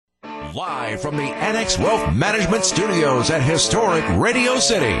Live from the Annex Wealth Management Studios at historic Radio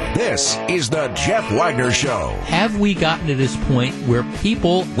City, this is the Jeff Wagner Show. Have we gotten to this point where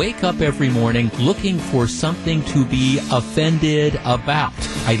people wake up every morning looking for something to be offended about?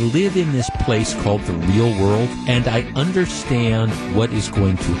 I live in this place called the real world, and I understand what is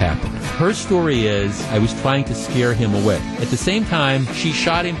going to happen. Her story is, I was trying to scare him away. At the same time, she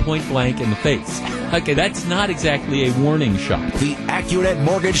shot him point blank in the face. Okay, that's not exactly a warning shot. The AccuNet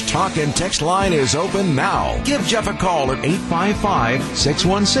Mortgage Talk and Text line is open now. Give Jeff a call at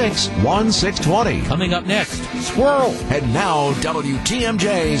 855-616-1620. Coming up next, Squirrel. And now,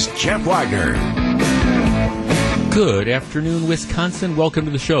 WTMJ's Jeff Wagner. Good afternoon, Wisconsin. Welcome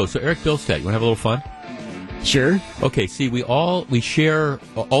to the show. So, Eric Bilstead, you want to have a little fun? Sure. Okay, see, we share,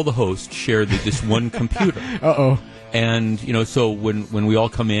 all the hosts share this one computer. Uh-oh. And, you know, so when we all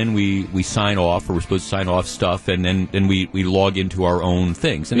come in, we sign off, or we're supposed to sign off stuff, and then we log into our own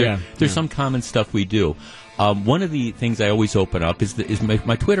things. And there's some common stuff we do. One of the things I always open up is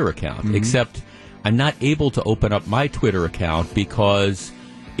my Twitter account, except I'm not able to open up my Twitter account because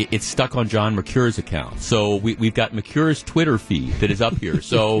it's stuck on John McCure's account. So we've got McCure's Twitter feed that is up here.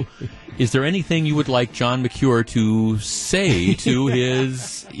 So is there anything you would like John McCure to say to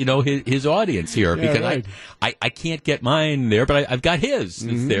his audience here? Because I can't get mine there, but I've got his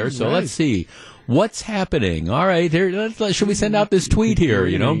that's there. So let's see. What's happening? All right, should we send out this tweet here?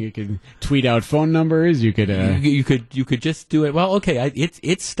 You could tweet out phone numbers. You could you could just do it. Well, okay,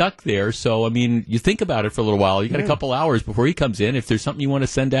 it's stuck there. So I mean, you think about it for a little while. You got a couple hours before he comes in. If there's something you want to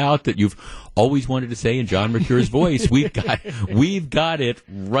send out that you've always wanted to say in John McCure's voice, we've got it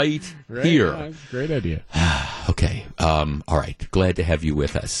right here. On. Great idea. Okay. All right. Glad to have you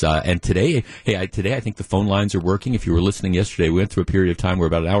with us. And today I think the phone lines are working. If you were listening yesterday, we went through a period of time where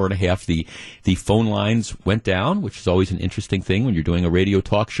about an hour and a half the phone lines went down, which is always an interesting thing when you're doing a radio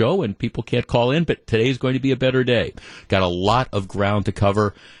talk show and people can't call in. But today is going to be a better day. Got a lot of ground to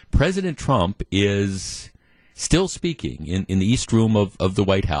cover. President Trump is still speaking in the East Room of the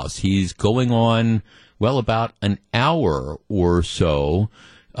White House. He's going on, about an hour or so.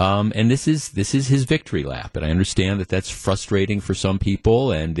 And this is his victory lap, and I understand that that's frustrating for some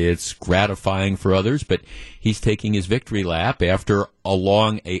people and it's gratifying for others, but he's taking his victory lap after a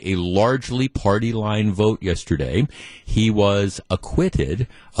largely party line vote yesterday. He was acquitted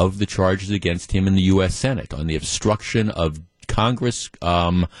of the charges against him in the U.S. Senate on the obstruction of Congress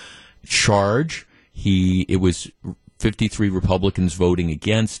charge. It was 53 Republicans voting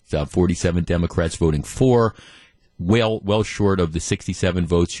against, 47 Democrats voting for. Well short of the 67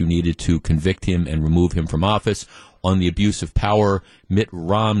 votes you needed to convict him and remove him from office. On the abuse of power, Mitt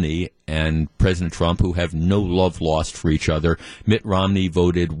Romney and President Trump, who have no love lost for each other, Mitt Romney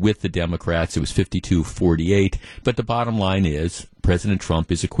voted with the Democrats. It was 52-48. But the bottom line is President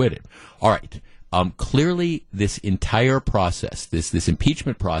Trump is acquitted. All right. Clearly, this entire process, this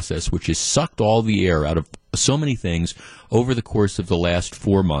impeachment process, which has sucked all the air out of so many things over the course of the last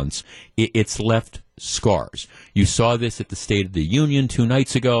 4 months, it's left scars. You saw this at the State of the Union 2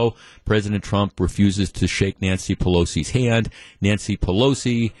 nights ago. President Trump refuses to shake Nancy Pelosi's hand. Nancy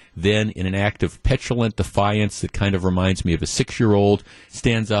Pelosi, then, in an act of petulant defiance that kind of reminds me of a 6-year-old,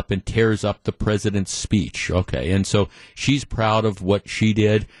 stands up and tears up the president's speech. Okay, and so she's proud of what she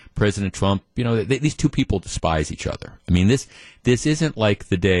did. President Trump, these two people despise each other. I mean, this isn't like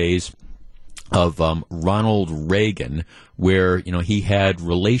the days of Ronald Reagan, where he had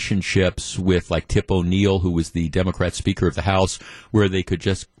relationships with like Tip O'Neill, who was the Democrat Speaker of the House, where they could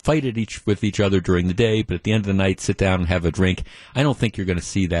just fight with each other during the day, but at the end of the night sit down and have a drink. I don't think you're going to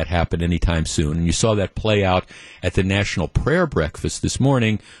see that happen anytime soon. And you saw that play out at the National Prayer Breakfast this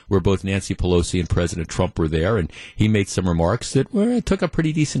morning, where both Nancy Pelosi and President Trump were there, and he made some remarks that took a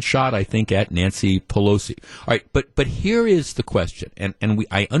pretty decent shot, I think, at Nancy Pelosi. All right, but here is the question, and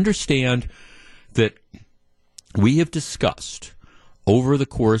I understand that we have discussed over the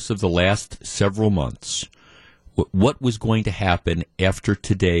course of the last several months what was going to happen after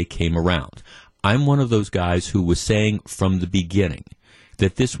today came around. I'm one of those guys who was saying from the beginning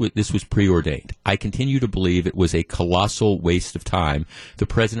that this was preordained. I continue to believe it was a colossal waste of time. The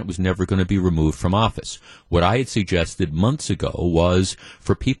president was never going to be removed from office. What I had suggested months ago was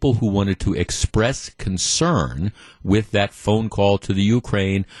for people who wanted to express concern with that phone call to the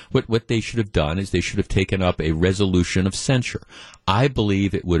Ukraine, what they should have done is they should have taken up a resolution of censure. I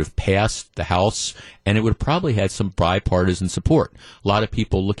believe it would have passed the House, and it would have probably had some bipartisan support. A lot of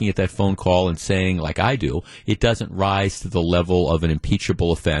people looking at that phone call and saying, like I do, it doesn't rise to the level of an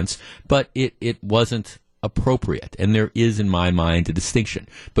impeachable offense, but it wasn't appropriate. And there is, in my mind, a distinction.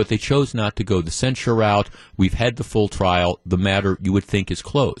 But they chose not to go the censure route. We've had the full trial. The matter, you would think, is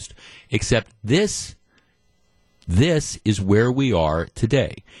closed. Except this is where we are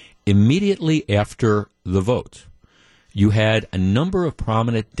today. Immediately after the vote, you had a number of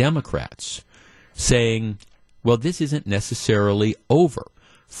prominent Democrats saying, well, this isn't necessarily over.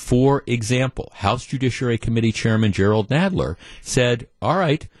 For example, House Judiciary Committee Chairman Gerald Nadler said, all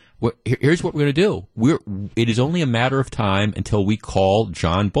right, here's what we're going to do. It is only a matter of time until we call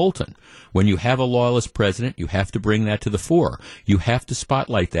John Bolton. When you have a lawless president, you have to bring that to the fore. You have to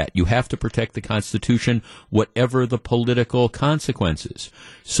spotlight that. You have to protect the Constitution, whatever the political consequences.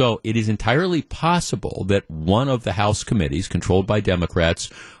 So it is entirely possible that one of the House committees, controlled by Democrats,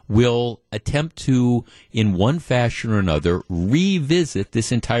 will attempt to, in one fashion or another, revisit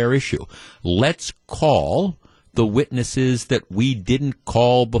this entire issue. Let's call the witnesses that we didn't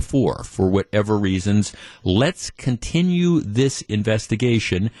call before for whatever reasons. Let's continue this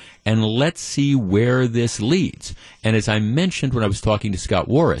investigation and let's see where this leads. And as I mentioned when I was talking to Scott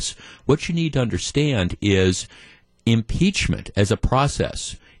Warris, what you need to understand is impeachment as a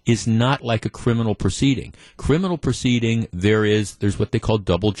process is not like a criminal proceeding. Criminal proceeding, there's what they call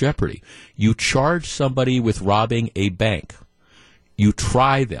double jeopardy. You charge somebody with robbing a bank. You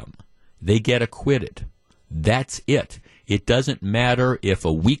try them. They get acquitted. That's it. It doesn't matter if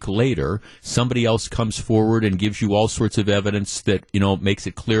a week later somebody else comes forward and gives you all sorts of evidence that, makes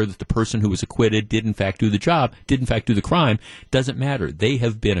it clear that the person who was acquitted did in fact do the job, did in fact do the crime. Doesn't matter. They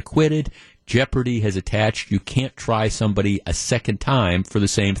have been acquitted. Jeopardy has attached. You can't try somebody a second time for the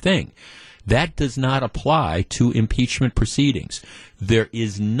same thing. That does not apply to impeachment proceedings. There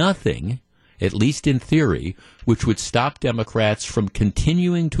is nothing, at least in theory, which would stop Democrats from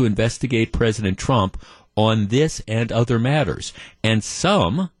continuing to investigate President Trump on this and other matters. And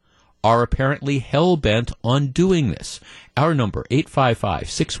some are apparently hell-bent on doing this. Our number,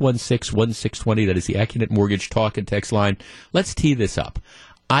 855-616-1620. That is the Acunet Mortgage Talk and Text line. Let's tee this up.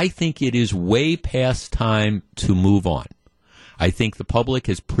 I think it is way past time to move on. I think the public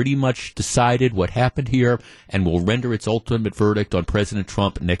has pretty much decided what happened here and will render its ultimate verdict on President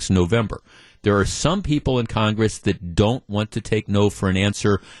Trump next November. There are some people in Congress that don't want to take no for an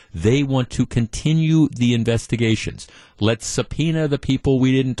answer. They want to continue the investigations. Let's subpoena the people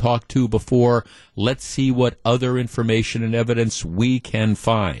we didn't talk to before. Let's see what other information and evidence we can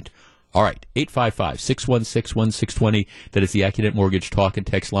find. All right, 855-616-1620. That is the Acunet Mortgage Talk and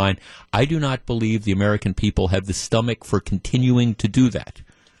Text line. I do not believe the American people have the stomach for continuing to do that.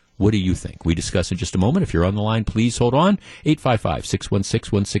 What do you think? We discuss in just a moment. If you're on the line, please hold on.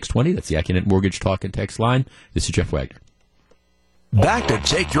 855-616-1620. That's the Acunet Mortgage Talk and Text line. This is Jeff Wagner. Back to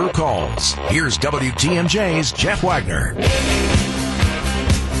take your calls. Here's WTMJ's Jeff Wagner.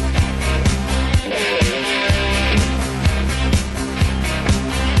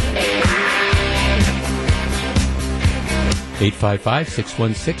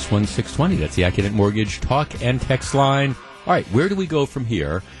 855-616-1620. That's the Acunet Mortgage Talk and Text line. All right, where do we go from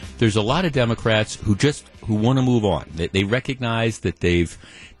here? There's a lot of Democrats who want to move on. They recognize that they've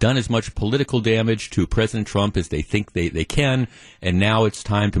done as much political damage to President Trump as they think they can, and now it's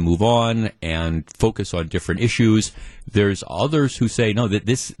time to move on and focus on different issues. There's others who say, no, that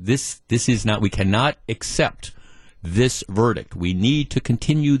this is not, we cannot accept this verdict. We need to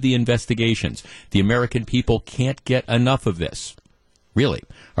continue the investigations. The American people can't get enough of this. Really.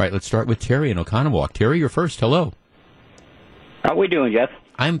 All right, let's start with Terry in Oconomowoc. Terry, you're first. Hello. How we doing, Jeff?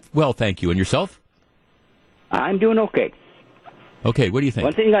 I'm well, thank you. And yourself? I'm doing okay. Okay, what do you think?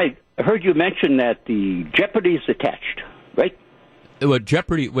 One thing I heard you mention that the jeopardy is attached, right? Well,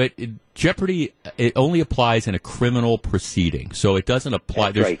 jeopardy it only applies in a criminal proceeding, so it doesn't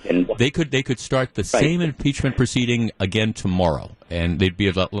apply. That's right. And they could start the same impeachment proceeding again tomorrow, and they'd be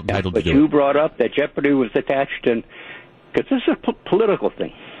entitled to do it. But you brought up that jeopardy was attached, and because this is a political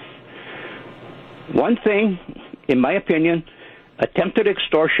thing. One thing, in my opinion, attempted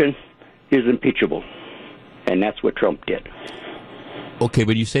extortion is impeachable, and that's what Trump did. Okay,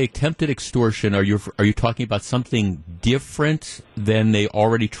 when you say attempted extortion, are you talking about something different than they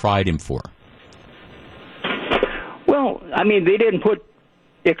already tried him for? Well, I mean, they didn't put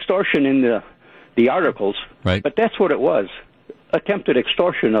extortion in the articles, right? But that's what it was: attempted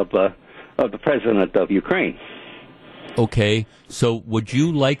extortion of the president of Ukraine. Okay, so would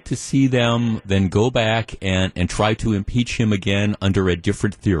you like to see them then go back and try to impeach him again under a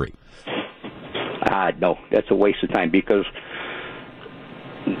different theory? No, that's a waste of time because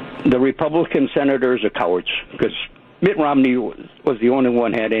the Republican senators are cowards because Mitt Romney was the only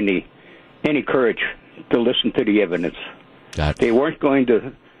one who had any courage to listen to the evidence. They weren't going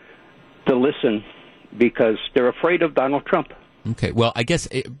to listen because they're afraid of Donald Trump. Okay, well, I guess,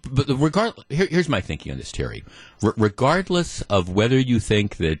 here's my thinking on this, Terry. Regardless of whether you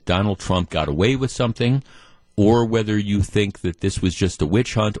think that Donald Trump got away with something, or whether you think that this was just a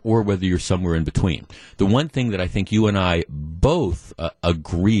witch hunt, or whether you're somewhere in between, the one thing that I think you and I both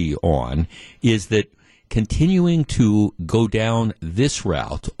agree on is that continuing to go down this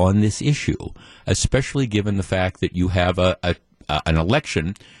route on this issue, especially given the fact that you have an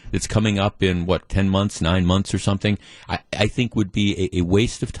election that's coming up in, 10 months, 9 months or something, I think would be a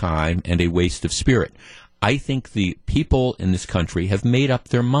waste of time and a waste of spirit. I think the people in this country have made up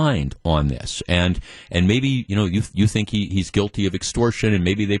their mind on this, and maybe you think he's guilty of extortion, and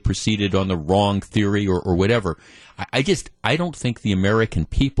maybe they proceeded on the wrong theory or whatever. I don't think the American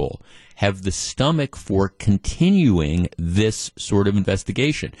people have the stomach for continuing this sort of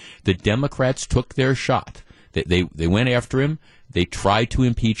investigation. The Democrats took their shot. They went after him. They tried to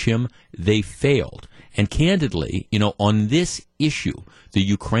impeach him. They failed. And candidly, on this issue, the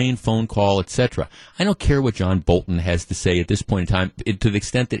Ukraine phone call, etc., I don't care what John Bolton has to say at this point in time, to the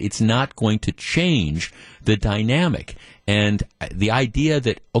extent that it's not going to change the dynamic. And the idea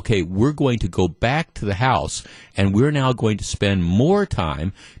that, okay, we're going to go back to the House and we're now going to spend more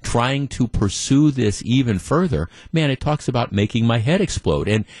time trying to pursue this even further, man, it talks about making my head explode.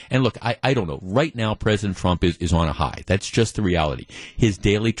 And look, I don't know. Right now, President Trump is on a high. That's just the reality. His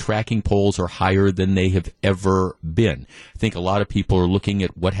daily tracking polls are higher than they have ever been. I think a lot of people are looking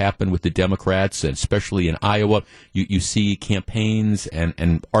at what happened with the Democrats, and especially in Iowa. You see campaigns and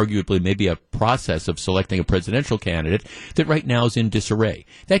arguably maybe a process of selecting a presidential candidate that right now is in disarray.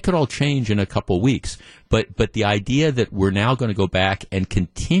 That could all change in a couple of weeks. But the idea that we're now going to go back and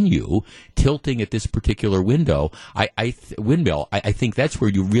continue tilting at this particular windmill, I think that's where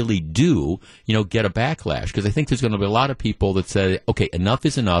you really do, get a backlash. Because I think there's going to be a lot of people that say, okay, enough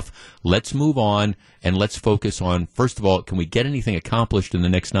is enough. Let's move on and let's focus on, first of all, can we get anything accomplished in the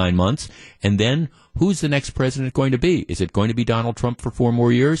next 9 months? And then, who's the next president going to be? Is it going to be Donald Trump for 4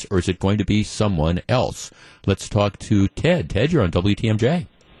 more years, or is it going to be someone else? Let's talk to Ted. Ted, you're on WTMJ.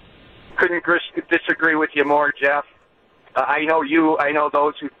 Couldn't disagree with you more, Jeff. I know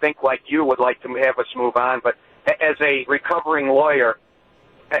those who think like you would like to have us move on, but as a recovering lawyer,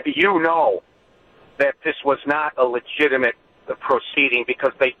 you know that this was not a legitimate proceeding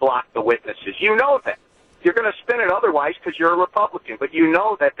because they blocked the witnesses. You know that. You're going to spin it otherwise because you're a Republican, but you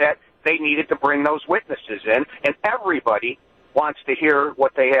know that they needed to bring those witnesses in, and everybody wants to hear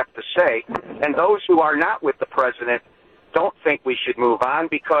what they have to say. And those who are not with the president don't think we should move on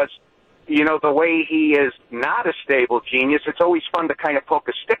because, the way he is not a stable genius, it's always fun to kind of poke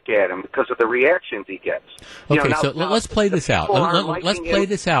a stick at him because of the reactions he gets. Okay, let's play this out. Let's play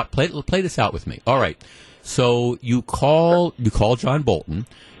this out. Play this out with me. All right. So you call John Bolton.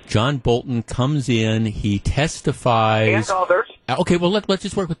 John Bolton comes in. He testifies. And others. Okay, well let's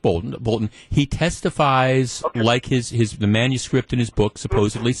just work with Bolton. He testifies like the manuscript in his book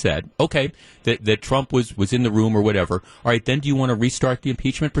supposedly said. Okay, that Trump was in the room or whatever. All right, then do you want to restart the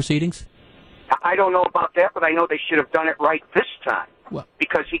impeachment proceedings? I don't know about that, but I know they should have done it right this time. Well,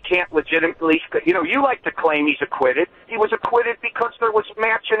 because he can't legitimately, you like to claim he's acquitted. He was acquitted because there was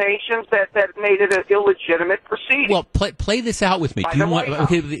machinations that made it an illegitimate proceeding. Well, play this out with me. Do you want?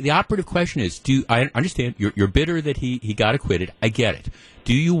 Okay, the operative question is: I understand you're bitter that he got acquitted? I get it.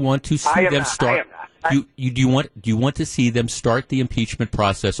 Do you want to see them start? Do you want to see them start the impeachment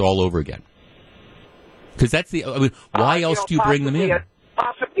process all over again? Because that's why else do you bring them in?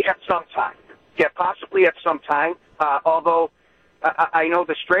 Possibly at some time. Yeah, possibly at some time. Although I know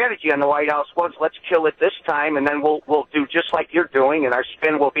the strategy on the White House was let's kill it this time, and then we'll do just like you're doing, and our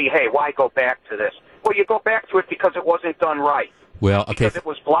spin will be, hey, why go back to this? Well, you go back to it because it wasn't done right. Well, okay. Because it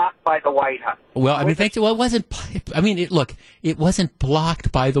was blocked by the White House. Well, it wasn't. It wasn't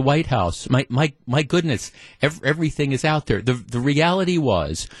blocked by the White House. My goodness, everything is out there. The reality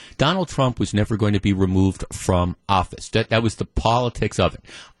was Donald Trump was never going to be removed from office. That was the politics of it.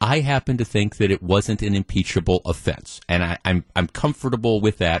 I happen to think that it wasn't an impeachable offense, and I'm comfortable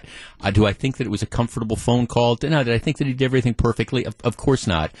with that. Do I think that it was a comfortable phone call? No. Did I think that he did everything perfectly? Of course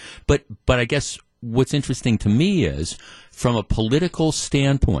not. But I guess what's interesting to me is, from a political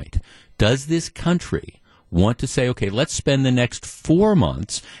standpoint, does this country want to say, okay, let's spend the next 4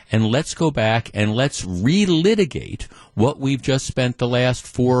 months and let's go back and let's relitigate what we've just spent the last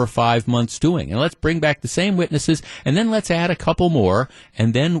 4 or 5 months doing. And let's bring back the same witnesses, and then let's add a couple more,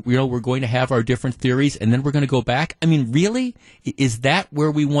 and then, we're going to have our different theories, and then we're going to go back. I mean, really? Is that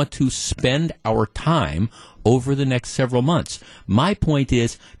where we want to spend our time over the next several months? My point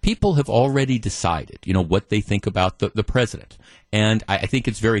is, people have already decided, what they think about the president. And I think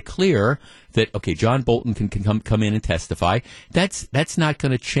it's very clear that, okay, John Bolton can come in and testify. That's not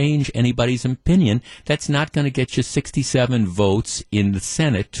going to change anybody's opinion. That's not going to get you 67 votes in the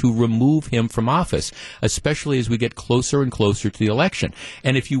Senate to remove him from office, especially as we get closer and closer to the election.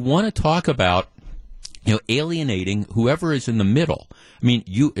 And if you want to talk about alienating whoever is in the middle. I mean,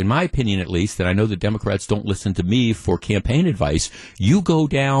 in my opinion at least, and I know the Democrats don't listen to me for campaign advice, you go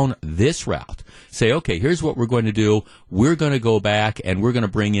down this route. Say, okay, here's what we're going to do. We're going to go back and we're going to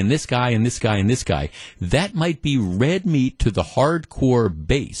bring in this guy and this guy and this guy. That might be red meat to the hardcore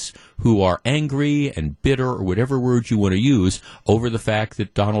base who are angry and bitter, or whatever words you want to use, over the fact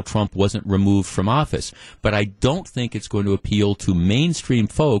that Donald Trump wasn't removed from office. But I don't think it's going to appeal to mainstream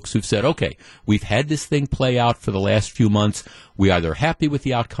folks who've said, okay, we've had this thing play out for the last few months. We either happy with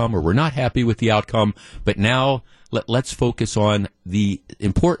the outcome or we're not happy with the outcome. But now let's focus on the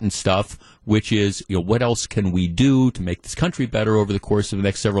important stuff, which is, what else can we do to make this country better over the course of the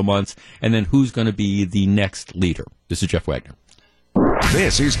next several months? And then who's going to be the next leader? This is Jeff Wagner.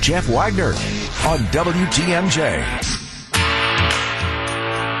 This is Jeff Wagner on WTMJ.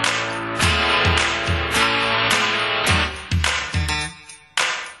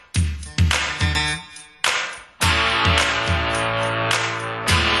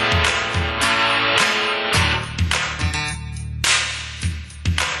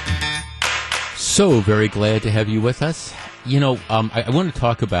 So very glad to have you with us. I want to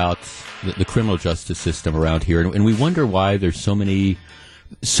talk about the criminal justice system around here, and we wonder why there's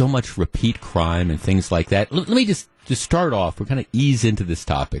so much repeat crime and things like that. Let me just start off. We're going to ease into this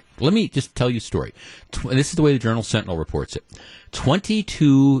topic. Let me just tell you a story. This is the way the Journal Sentinel reports it.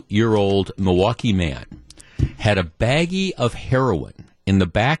 22-year-old Milwaukee man had a baggie of heroin in the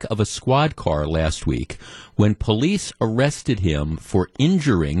back of a squad car last week when police arrested him for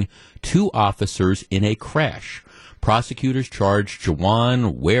injuring 2 officers in a crash. Prosecutors charged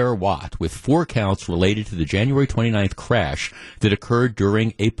Jawan Ware-Watt with 4 counts related to the January 29th crash that occurred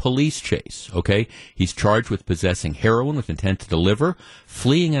during a police chase. Okay? He's charged with possessing heroin with intent to deliver,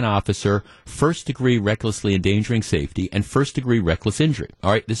 fleeing an officer, first-degree recklessly endangering safety, and first-degree reckless injury. All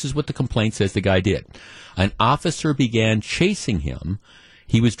right, this is what the complaint says the guy did. An officer began chasing him.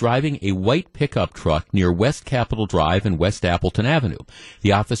 He was driving a white pickup truck near West Capitol Drive and West Appleton Avenue.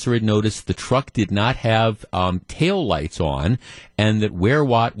 The officer had noticed the truck did not have tail lights on, and that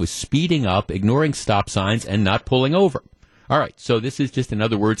Ware-Watt was speeding up, ignoring stop signs, and not pulling over. All right, so this is just, in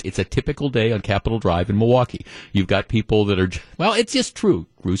other words, it's a typical day on Capitol Drive in Milwaukee. You've got people that are, well, it's just true.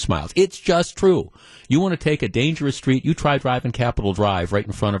 Bruce smiles. It's just true. You want to take a dangerous street, you try driving Capitol Drive right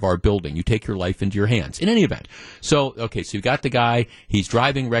in front of our building. You take your life into your hands. In any event. So you've got the guy, he's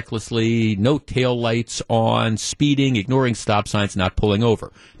driving recklessly, no tail lights on, speeding, ignoring stop signs, not pulling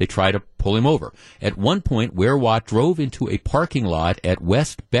over. They try to pull him over. At one point, Ware-Watt drove into a parking lot at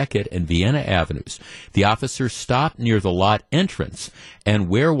West Beckett and Vienna Avenues. The officer stopped near the lot entrance, and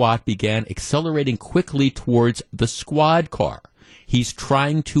Ware-Watt began accelerating quickly towards the squad car. He's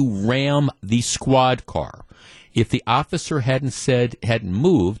trying to ram the squad car. If the officer hadn't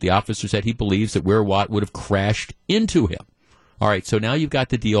moved, the officer said he believes that Ware-Watt would have crashed into him. All right, so now you've got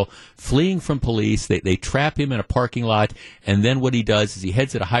the deal. Fleeing from police, they trap him in a parking lot, and then what he does is he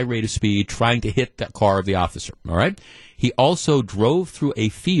heads at a high rate of speed, trying to hit the car of the officer. All right? He also drove through a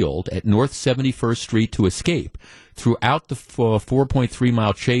field at North 71st Street to escape. Throughout the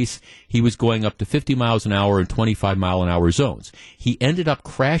 4.3-mile chase, he was going up to 50 miles an hour and 25-mile-an-hour zones. He ended up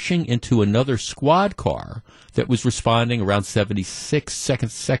crashing into another squad car that was responding around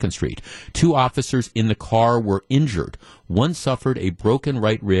 2nd Street. 2 officers in the car were injured. One suffered a broken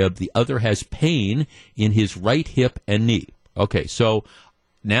right rib. The other has pain in his right hip and knee. Okay, so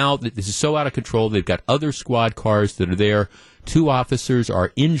now this is so out of control. They've got other squad cars that are there. 2 officers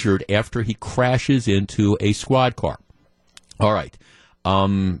are injured after he crashes into a squad car. All right.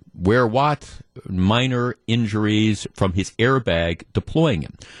 Ware-Watt, minor injuries from his airbag deploying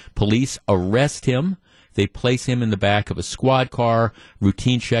him. Police arrest him. They place him in the back of a squad car.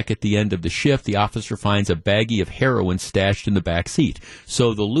 Routine check at the end of the shift. The officer finds a baggie of heroin stashed in the back seat.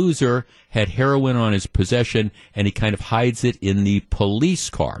 So the loser had heroin on his possession, and he kind of hides it in the police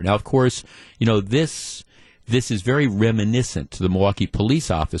car. Now, of course, this this is very reminiscent to the Milwaukee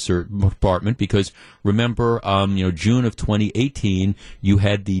Police Officer Department because remember, June of 2018, you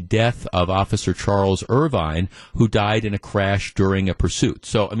had the death of Officer Charles Irvine, who died in a crash during a pursuit.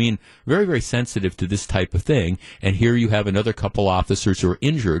 So, I mean, very, very sensitive to this type of thing. And here you have another couple officers who are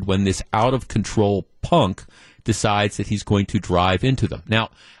injured when this out-of-control punk decides that he's going to drive into them.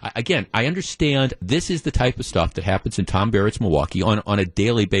 Now, again, I understand this is the type of stuff that happens in Tom Barrett's Milwaukee on a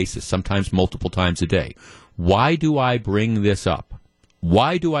daily basis, sometimes multiple times a day. Why do I bring this up?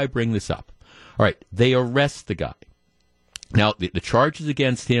 Why do I bring this up? All right, they arrest the guy. Now, the charges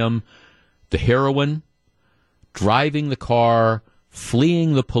against him, the heroin, driving the car,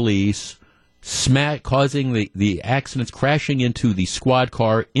 fleeing the police, causing the accidents, crashing into the squad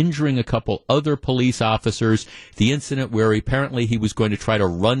car, injuring a couple other police officers, the incident where apparently he was going to try to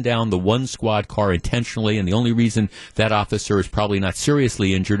run down the one squad car intentionally, and the only reason that officer is probably not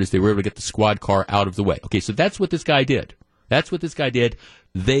seriously injured is they were able to get the squad car out of the way. Okay, so that's what this guy did. That's what this guy did.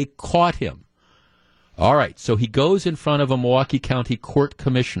 They caught him. All right, so he goes in front of a Milwaukee County Court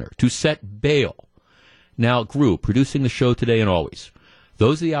Commissioner to set bail. Now, Gru, producing the show today and always,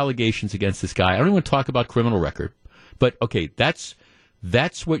 those are the allegations against this guy. I don't even want to talk about criminal record, but okay, that's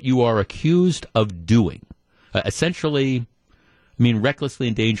what you are accused of doing. Essentially, I mean, recklessly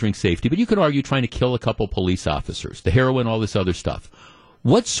endangering safety, but you could argue trying to kill a couple police officers, the heroin, all this other stuff.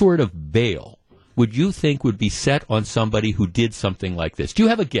 What sort of bail would you think would be set on somebody who did something like this? Do you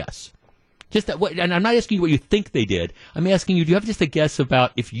have a guess? Just that, and I'm not asking you what you think they did. I'm asking you, do you have just a guess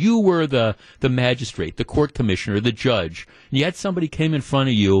about if you were the magistrate, the court commissioner, the judge, and you had somebody came in front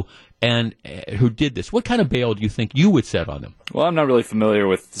of you and who did this, what kind of bail do you think you would set on them? Well, I'm not really familiar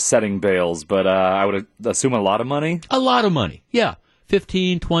with setting bails, but I would assume a lot of money. A lot of money, yeah.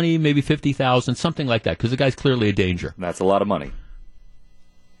 15, 20, maybe 50,000, something like that, because the guy's clearly a danger. That's a lot of money.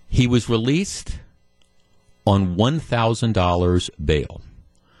 He was released on $1,000 bail,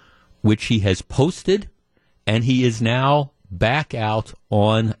 which he has posted, and he is now back out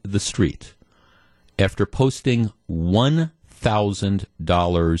on the street after posting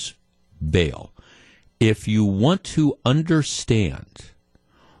 $1,000 bail. If you want to understand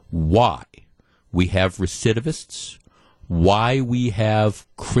why we have recidivists, why we have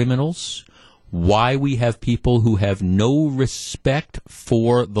criminals, why we have people who have no respect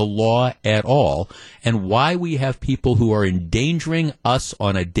for the law at all, and why we have people who are endangering us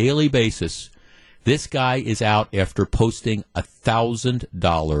on a daily basis, this guy is out after posting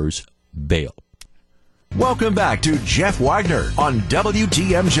 $1,000 bail. Welcome back to Jeff Wagner on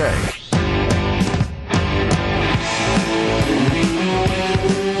WTMJ.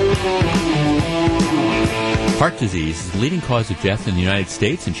 Heart disease is the leading cause of death in the United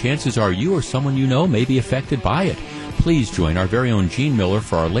States, and chances are you or someone you know may be affected by it. Please join our very own Gene Miller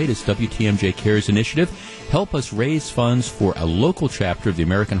for our latest WTMJ Cares initiative. Help us raise funds for a local chapter of the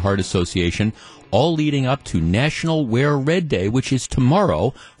American Heart Association, all leading up to National Wear Red Day, which is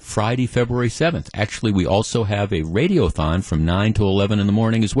tomorrow, Friday, February 7th. Actually, we also have a radiothon from 9 to 11 in the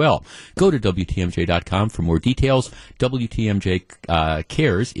morning as well. Go to WTMJ.com for more details. WTMJ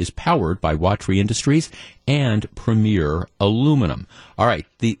Cares is powered by Watry Industries and Premier Aluminum. All right,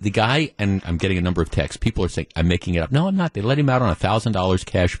 the guy, and I'm getting a number of texts. People are saying, I'm making it up. No, I'm not. They let him out on $1,000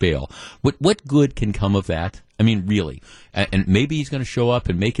 cash bail. What good can come of that? I mean, really. And maybe he's going to show up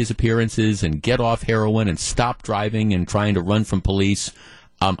and make his appearances and get off heroin and stop driving and trying to run from police.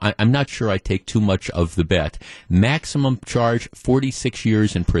 I'm not sure I take too much of the bet. Maximum charge, 46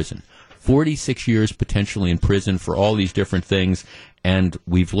 years in prison. 46 years potentially in prison for all these different things. And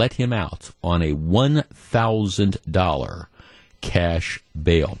we've let him out on a $1,000 cash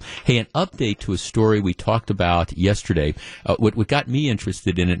bail. Hey, an update to a story we talked about yesterday. What got me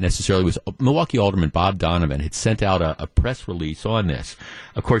interested in it necessarily was Milwaukee Alderman Bob Donovan had sent out a press release on this.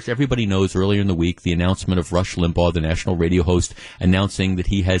 Of course, everybody knows earlier in the week the announcement of Rush Limbaugh, the national radio host, announcing that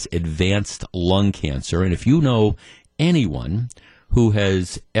he has advanced lung cancer. And if you know anyone who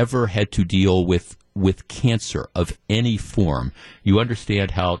has ever had to deal with cancer of any form, you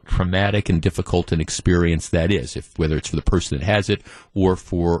understand how traumatic and difficult an experience that is, whether it's for the person that has it or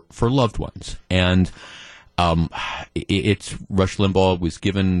for loved ones. And Rush Limbaugh was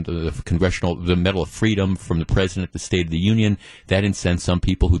given the Medal of Freedom from the President at the State of the Union. That incensed some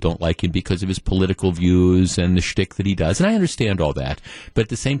people who don't like him because of his political views and the shtick that he does. And I understand all that. But at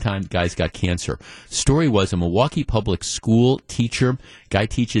the same time, the guy's got cancer. Story was a Milwaukee public school teacher. Guy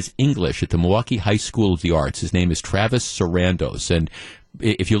teaches English at the Milwaukee High School of the Arts. His name is Travis Sarandos. And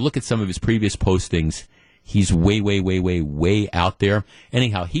if you look at some of his previous postings, He's way out there.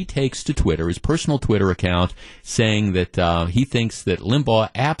 Anyhow, he takes to Twitter, his personal Twitter account, saying that he thinks that Limbaugh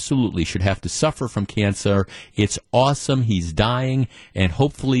absolutely should have to suffer from cancer. It's awesome. He's dying, and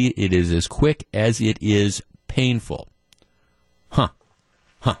hopefully it is as quick as it is painful.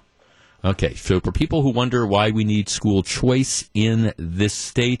 Okay, so for people who wonder why we need school choice in this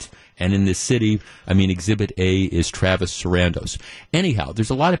state and in this city, I mean, Exhibit A is Travis Sarandos. Anyhow,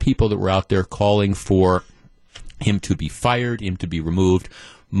 there's a lot of people that were out there calling for him to be fired, him to be removed.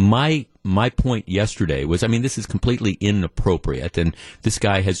 My point yesterday was, I mean, this is completely inappropriate, and this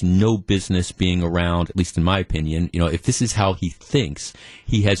guy has no business being around, at least in my opinion. You know, if this is how he thinks,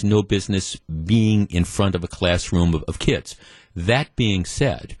 he has no business being in front of a classroom of kids. That being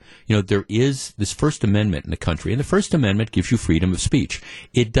said, you know, there is this First Amendment in the country, and the First Amendment gives you freedom of speech.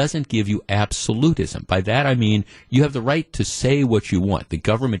 It doesn't give you absolutism. By that I mean you have the right to say what you want. The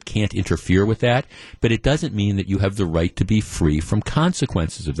government can't interfere with that, but it doesn't mean that you have the right to be free from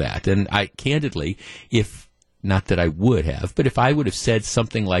consequences of that. And candidly, not that I would have, but if I would have said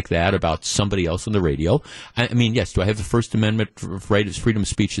something like that about somebody else on the radio, I mean, yes, do I have the First Amendment right as freedom of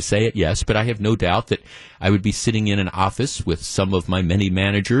speech to say it? Yes, but I have no doubt that I would be sitting in an office with some of my many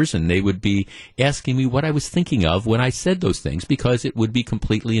managers, and they would be asking me what I was thinking of when I said those things, because it would be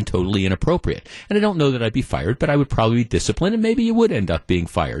completely and totally inappropriate. And I don't know that I'd be fired, but I would probably be disciplined, and maybe you would end up being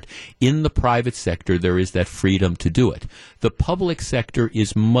fired. In the private sector, there is that freedom to do it. The public sector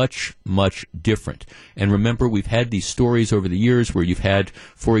is much, much different. And remember, we've had these stories over the years where you've had,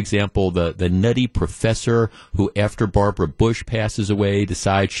 for example, the nutty professor who, after Barbara Bush passes away,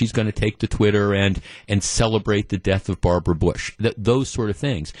 decides she's going to take to Twitter and celebrate the death of Barbara Bush. Those sort of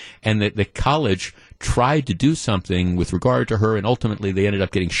things. And the college tried to do something with regard to her, and ultimately they ended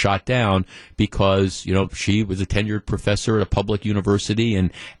up getting shot down because, you know, she was a tenured professor at a public university,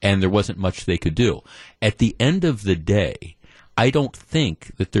 and there wasn't much they could do. At the end of the day, I don't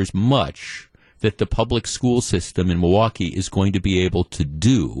think that there's much that the public school system in Milwaukee is going to be able to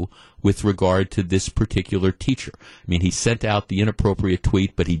do with regard to this particular teacher. I mean, he sent out the inappropriate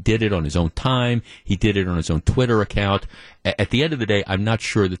tweet, but he did it on his own time. He did it on his own Twitter account. At the end of the day, I'm not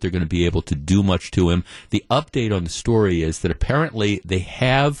sure that they're going to be able to do much to him. The update on the story is that apparently they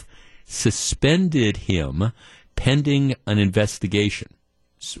have suspended him pending an investigation.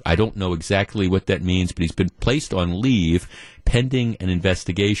 I don't know exactly what that means, but he's been placed on leave pending an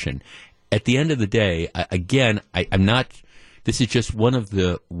investigation. At the end of the day, again, I'm not. This is just one of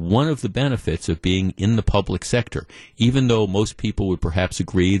the benefits of being in the public sector. Even though most people would perhaps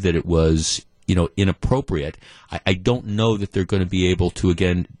agree that it was, you know, inappropriate, I don't know that they're going to be able to,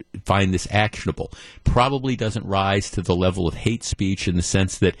 again, find this actionable. Probably doesn't rise to the level of hate speech in the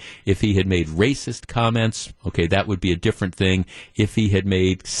sense that if he had made racist comments, okay, that would be a different thing. If he had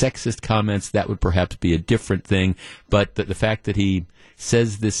made sexist comments, that would perhaps be a different thing. But the fact that he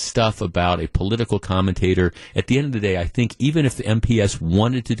says this stuff about a political commentator, at the end of the day, I think even if the MPS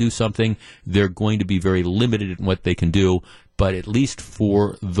wanted to do something, they're going to be very limited in what they can do. But at least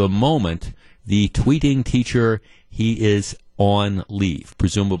for the moment, the tweeting teacher, he is on leave,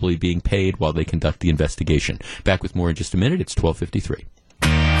 presumably being paid while they conduct the investigation. Back with more in just a minute. It's 12:53.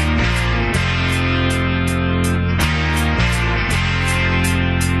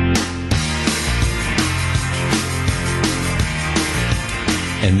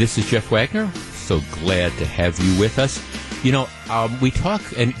 And this is Jeff Wagner. So glad to have you with us. You know, we talk,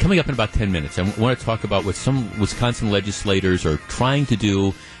 and coming up in about 10 minutes, I want to talk about what some Wisconsin legislators are trying to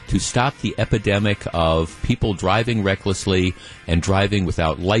do to stop the epidemic of people driving recklessly and driving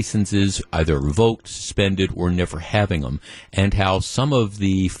without licenses, either revoked, suspended, or never having them, and how some of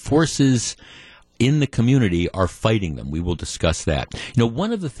the forces in the community are fighting them. We will discuss that. You know,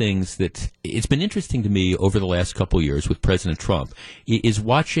 one of the things that it's been interesting to me over the last couple of years with President Trump is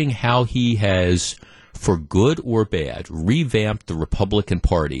watching how he has, for good or bad, revamped the Republican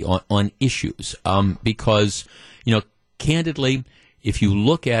Party on issues. Because, you know, candidly, if you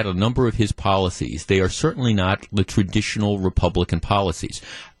look at a number of his policies, they are certainly not the traditional Republican policies.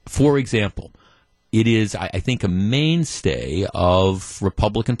 For example, it is, I think, a mainstay of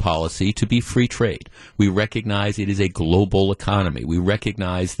Republican policy to be free trade. We recognize it is a global economy. We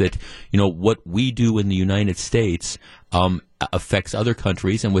recognize that, you know, what we do in the United States affects other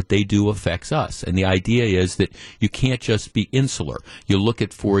countries, and what they do affects us. And the idea is that you can't just be insular. You look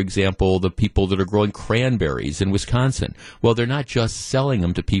at, for example, the people that are growing cranberries in Wisconsin. Well, they're not just selling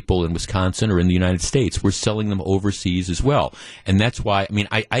them to people in Wisconsin or in the United States. We're selling them overseas as well. And that's why, I mean,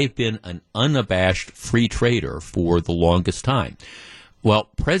 I've been an unabashed free trader for the longest time. Well,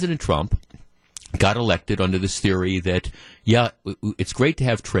 President Trump got elected under this theory that, it's great to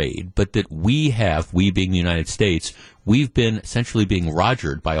have trade, but that we being the United States, we've been essentially being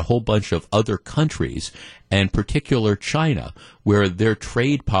rogered by a whole bunch of other countries, and particular China, where their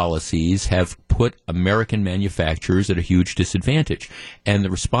trade policies have put American manufacturers at a huge disadvantage. And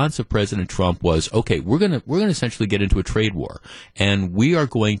the response of President Trump was, okay, we're going to essentially get into a trade war, and we are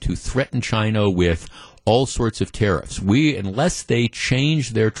going to threaten China with all sorts of tariffs. Unless they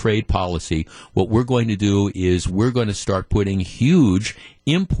change their trade policy, what we're going to do is we're going to start putting huge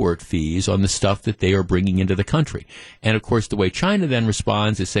import fees on the stuff that they are bringing into the country. And of course, the way China then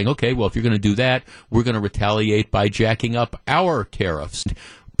responds is saying, okay, well, if you're going to do that, we're going to retaliate by jacking up our tariffs.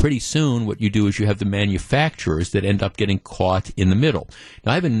 Pretty soon, what you do is you have the manufacturers that end up getting caught in the middle.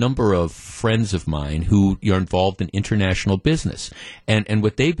 Now, I have a number of friends of mine who are involved in international business, and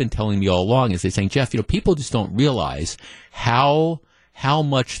what they've been telling me all along is they're saying, Jeff, people just don't realize how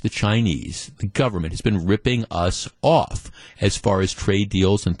much the Chinese, the government, has been ripping us off as far as trade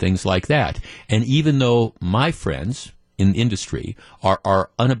deals and things like that. And even though my friends in industry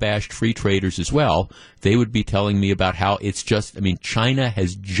are unabashed free traders as well, they would be telling me about how China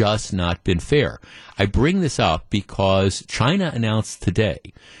has just not been fair. I bring this up because China announced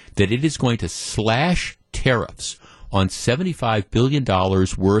today that it is going to slash tariffs on $75 billion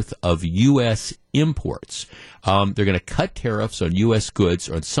worth of U.S. imports. They're going to cut tariffs on U.S. goods,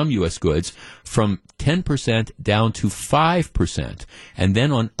 or on some U.S. goods, from 10% down to 5%. And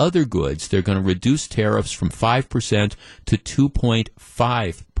then on other goods, they're going to reduce tariffs from 5% to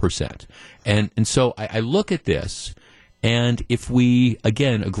 2.5%. And so I look at this, and if we,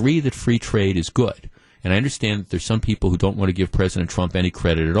 again, agree that free trade is good, and I understand that there's some people who don't want to give President Trump any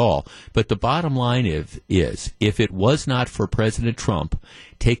credit at all. But the bottom line is if it was not for President Trump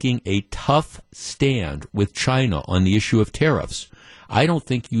taking a tough stand with China on the issue of tariffs, I don't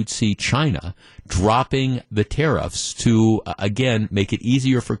think you'd see China dropping the tariffs to, again, make it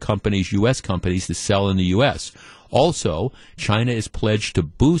easier for companies, U.S. companies, to sell in the U.S. Also, China is pledged to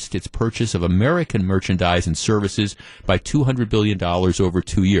boost its purchase of American merchandise and services by $200 billion over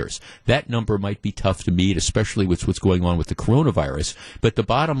 2 years. That number might be tough to meet, especially with what's going on with the coronavirus. But the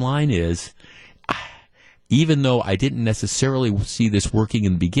bottom line is, even though I didn't necessarily see this working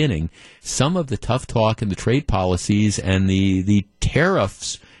in the beginning, some of the tough talk and the trade policies and the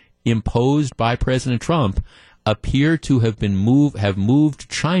tariffs imposed by President Trump appear to have moved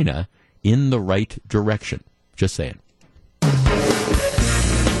China in the right direction. Just saying.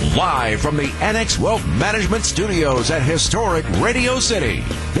 Live from the Annex Wealth Management Studios at historic Radio City,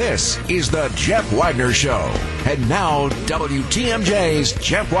 this is the Jeff Wagner Show. And now, WTMJ's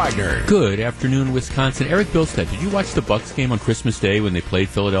Jeff Wagner. Good afternoon, Wisconsin. Eric Bilstead, did you watch the Bucks game on Christmas Day when they played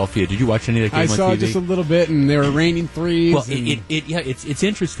Philadelphia? Did you watch any of that game on TV? I saw just a little bit, and they were raining threes. Well, it's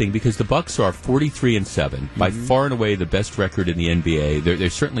interesting because the Bucks are 43-7, by far and away the best record in the NBA. They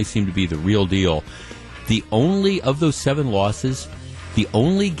certainly seem to be the real deal. The only of those 7 losses, the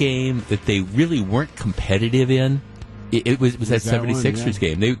only game that they really weren't competitive in, it was that 76ers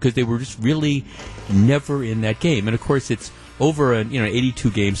game. Because they were just really never in that game. And of course, it's over an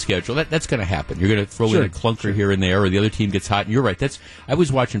 82 game schedule. That's going to happen. You're going to throw in a clunker here and there, or the other team gets hot. And you're right. I was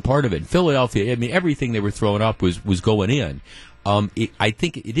watching part of it. In Philadelphia, everything they were throwing up was going in. I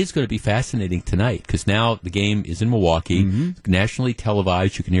think it is going to be fascinating tonight because now the game is in Milwaukee, nationally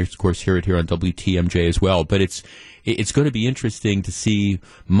televised. You can, of course, hear it here on WTMJ as well. But it's going to be interesting to see.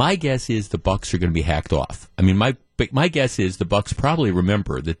 My guess is the Bucks are going to be hacked off. My guess is the Bucks probably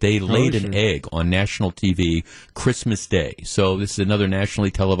remember that they laid an egg on national TV Christmas Day. So this is another nationally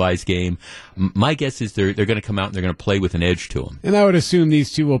televised game. My guess is they're going to come out and they're going to play with an edge to them. And I would assume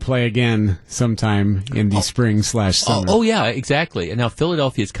these two will play again sometime in the spring/summer. Oh, yeah, exactly. And now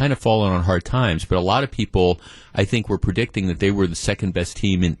Philadelphia's kind of fallen on hard times, but a lot of people, I think, were predicting that they were the second best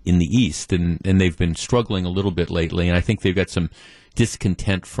team in the East, and they've been struggling a little bit lately. And I think they've got some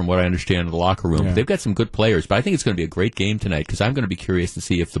discontent from what I understand in the locker room. Yeah. They've got some good players, but I think it's going to be a great game tonight because I'm going to be curious to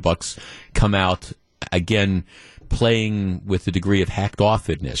see if the Bucks come out again playing with a degree of hacked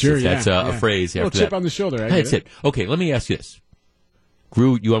offedness. Sure, if that's a phrase. A little chip on the shoulder. That's it. Okay, let me ask you this.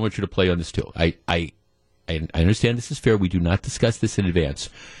 Gru, I want you to play on this too. I understand this is fair. We do not discuss this in advance.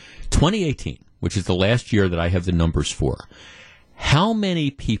 2018, which is the last year that I have the numbers for, how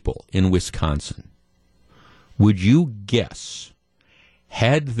many people in Wisconsin would you guess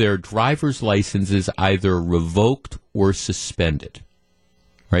had their driver's licenses either revoked or suspended?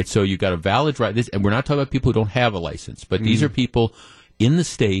 Right, so you got a valid drive, and we're not talking about people who don't have a license, but these are people in the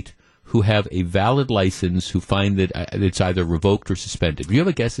state who have a valid license who find that it's either revoked or suspended. Do you have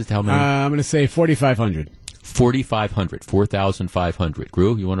a guess as to how many? I'm going to say 4,500. 4,500, 4,500.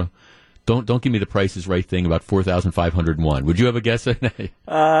 Gru, you want to Don't give me the Price is Right thing about 4,501. Would you have a guess?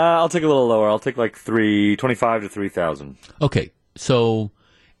 I'll take a little lower. I'll take like 325 to 3,000. Okay, so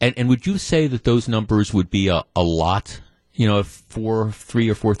and would you say that those numbers would be a lot? You know, if 3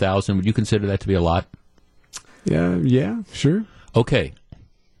 or 4,000, would you consider that to be a lot? Yeah, sure. Okay.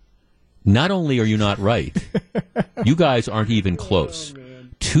 Not only are you not right, you guys aren't even close.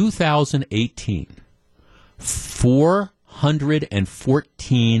 2018,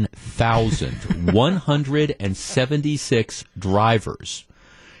 414,176 drivers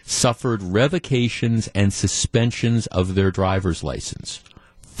suffered revocations and suspensions of their driver's license.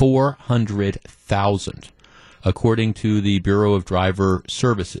 400,000, according to the Bureau of Driver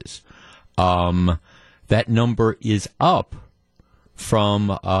Services. That number is up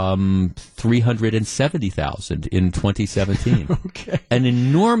from 370,000 in 2017. Okay. An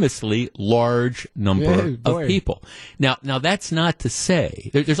enormously large number of people. Now that's not to say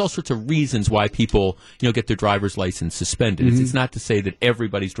there's all sorts of reasons why people get their driver's license suspended. Mm-hmm. It's not to say that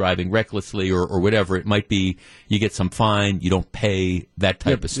everybody's driving recklessly or whatever. It might be you get some fine, you don't pay, that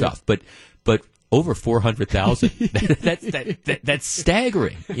type of stuff. But over 400,000. That's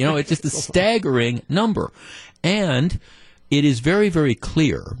staggering. It's just a staggering number. And it is very, very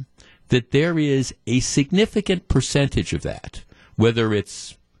clear that there is a significant percentage of that, whether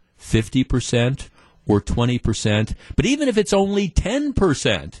it's 50% or 20%, but even if it's only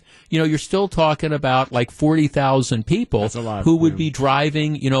 10%, you're still talking about like 40,000 people who would be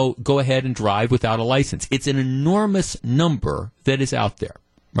driving, go ahead and drive without a license. It's an enormous number that is out there,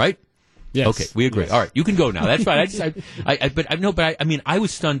 right? Yes. Okay, we agree. Yes. All right, you can go now. That's fine. I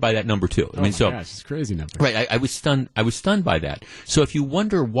was stunned by that number too. Gosh, it's a crazy number. Right, I was stunned. I was stunned by that. So if you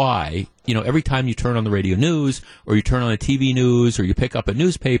wonder why, every time you turn on the radio news or you turn on the TV news or you pick up a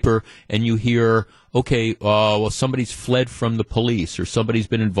newspaper and you hear, okay, well, somebody's fled from the police or somebody's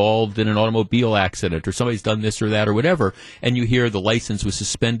been involved in an automobile accident or somebody's done this or that or whatever, and you hear the license was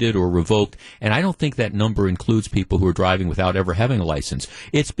suspended or revoked, and I don't think that number includes people who are driving without ever having a license.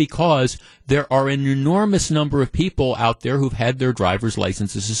 It's because there are an enormous number of people out there who've had their driver's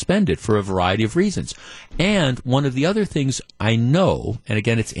licenses suspended for a variety of reasons. And one of the other things I know, and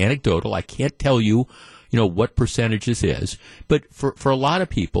again, it's anecdotal, I can't tell you, what percentage this is. But for a lot of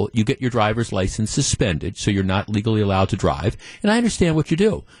people, you get your driver's license suspended, so you're not legally allowed to drive. And I understand what you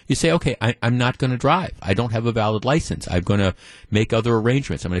do. You say, okay, I'm not going to drive. I don't have a valid license. I'm going to make other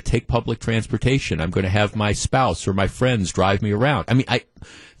arrangements. I'm going to take public transportation. I'm going to have my spouse or my friends drive me around.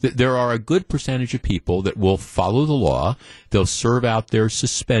 There are a good percentage of people that will follow the law. They'll serve out their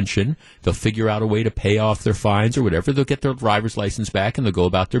suspension. They'll figure out a way to pay off their fines or whatever. They'll get their driver's license back and they'll go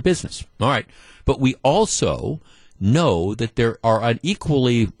about their business. All right. But we also know that there are an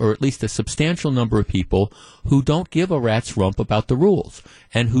equally, or at least a substantial number of people who don't give a rat's rump about the rules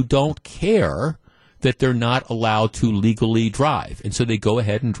and who don't care that they're not allowed to legally drive. And so they go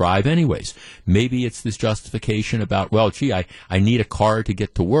ahead and drive anyways. Maybe it's this justification about, well, gee, I need a car to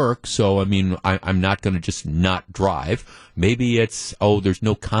get to work, so, I'm not going to just not drive. Maybe it's, there's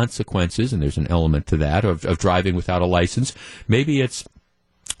no consequences, and there's an element to that, of driving without a license. Maybe it's,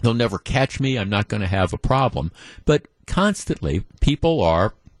 they'll never catch me, I'm not going to have a problem. But constantly, people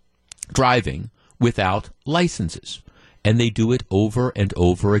are driving without licenses. And they do it over and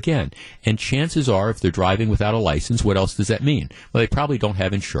over again. And chances are, if they're driving without a license, what else does that mean? Well, they probably don't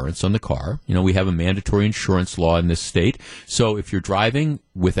have insurance on the car. We have a mandatory insurance law in this state. So if you're driving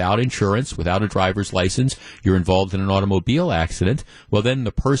without insurance, without a driver's license, you're involved in an automobile accident, well, then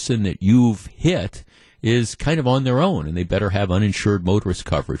the person that you've hit is kind of on their own, and they better have uninsured motorist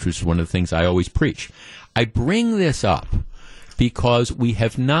coverage, which is one of the things I always preach. I bring this up because we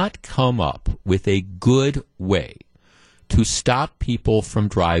have not come up with a good way to stop people from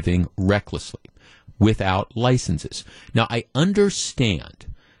driving recklessly without licenses. Now, I understand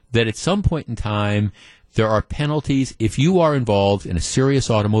that at some point in time, there are penalties if you are involved in a serious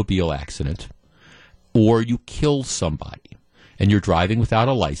automobile accident or you kill somebody and you're driving without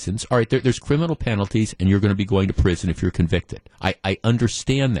a license. All right, there's criminal penalties and you're going to be going to prison if you're convicted. I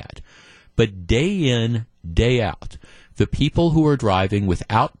understand that. But day in, day out, the people who are driving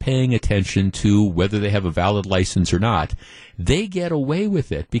without paying attention to whether they have a valid license or not, they get away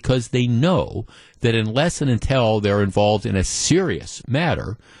with it because they know that unless and until they're involved in a serious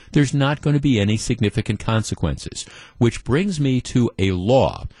matter, there's not going to be any significant consequences. Which brings me to a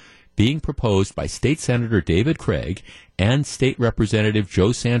law being proposed by State Senator David Craig and State Representative Joe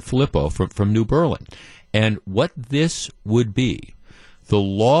Sanfilippo from New Berlin. And what this would be, the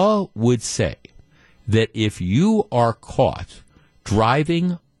law would say that if you are caught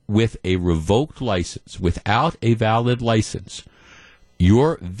driving with a revoked license, without a valid license,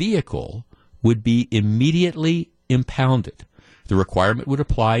 your vehicle would be immediately impounded. The requirement would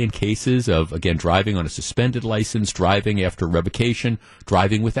apply in cases of, again, driving on a suspended license, driving after revocation,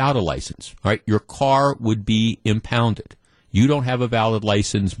 driving without a license. All right, your car would be impounded. You don't have a valid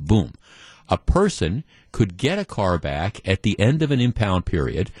license, boom. A person could get a car back at the end of an impound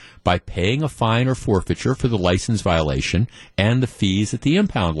period by paying a fine or forfeiture for the license violation and the fees at the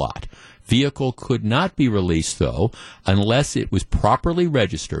impound lot. Vehicle could not be released, though, unless it was properly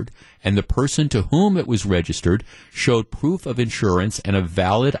registered and the person to whom it was registered showed proof of insurance and a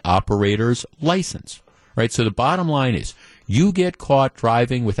valid operator's license. Right? So the bottom line is, you get caught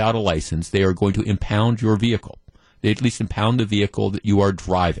driving without a license, they are going to impound your vehicle. They at least impound the vehicle that you are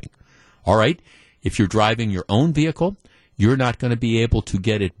driving. All right? If you're driving your own vehicle, you're not going to be able to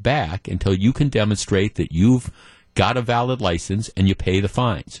get it back until you can demonstrate that you've got a valid license and you pay the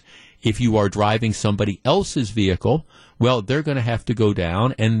fines. If you are driving somebody else's vehicle, well, they're going to have to go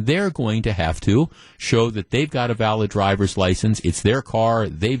down and they're going to have to show that they've got a valid driver's license. It's their car.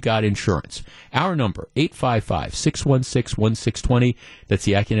 They've got insurance. Our number, 855-616-1620. That's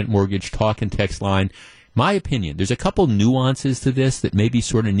the Acunet Mortgage talk and text line. My opinion, there's a couple nuances to this that maybe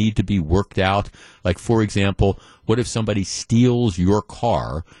sort of need to be worked out. Like, for example, what if somebody steals your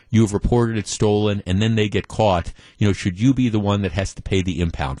car, you've reported it stolen, and then they get caught? You know, should you be the one that has to pay the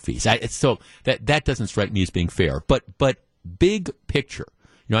impound fees? So that doesn't strike me as being fair. But big picture,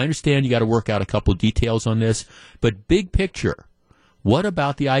 you know, I understand you got to work out a couple details on this, but big picture, what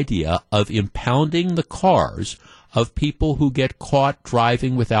about the idea of impounding the cars of people who get caught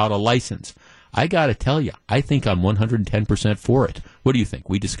driving without a license? I got to tell you, I think I'm 110% for it. What do you think?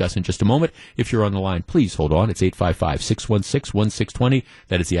 We discuss in just a moment. If you're on the line, please hold on. It's 855-616-1620.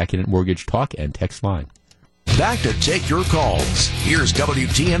 That is the Acunet Mortgage talk and text line. Back to take your calls. Here's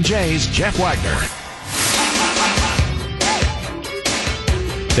WTMJ's Jeff Wagner.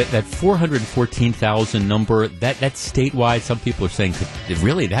 That 414,000 number, that's statewide. Some people are saying,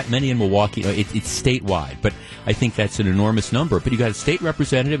 really, that many in Milwaukee? It's statewide, but I think that's an enormous number. But you got a state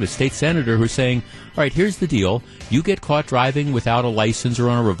representative, a state senator who's saying, all right, here's the deal. You get caught driving without a license or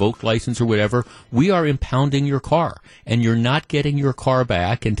on a revoked license or whatever, we are impounding your car. And you're not getting your car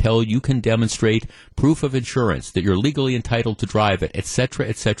back until you can demonstrate proof of insurance, that you're legally entitled to drive it, et cetera,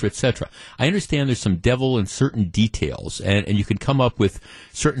 et cetera, et cetera. I understand there's some devil in certain details, and you can come up with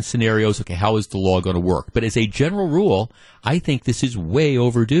certain scenarios. Okay, how is the law going to work? But as a general rule, I think this is way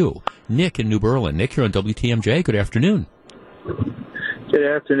overdue. Nick in New Berlin. Nick, you're on WTMJ. Good afternoon. Good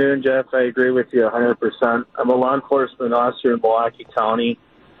afternoon, Jeff. I agree with you 100%. I'm a law enforcement officer in Milwaukee County,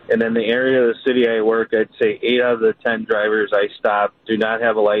 and in the area of the city I work, I'd say 8 out of the 10 drivers I stop do not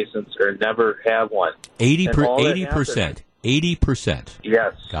have a license or never have one. 80%. 80%.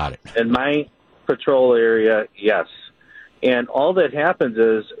 Yes. Got it. In my patrol area, yes. And all that happens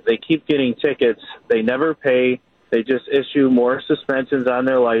is they keep getting tickets. They never pay. They just issue more suspensions on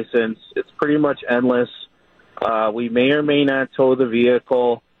their license. It's pretty much endless. We may or may not tow the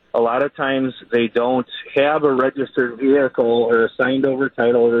vehicle. A lot of times they don't have a registered vehicle or a signed over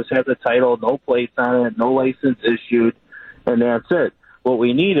title. They just have the title, no plates on it, no license issued, and that's it. What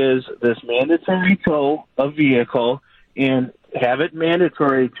we need is this mandatory tow of vehicle, and have it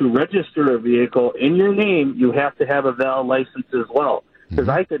mandatory to register a vehicle in your name. You have to have a valid license as well. Because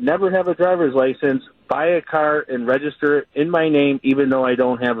I could never have a driver's license, buy a car, and register it in my name, even though I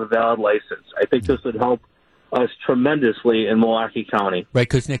don't have a valid license. I think this would help us tremendously in Milwaukee County. Right,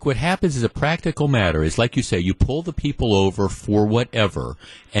 because, Nick, what happens is a practical matter is, like you say, you pull the people over for whatever,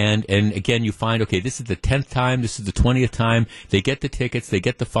 and again, you find, okay, this is the 10th time, this is the 20th time, they get the tickets, they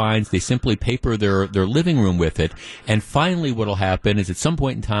get the fines, they simply paper their living room with it, and finally what will happen is at some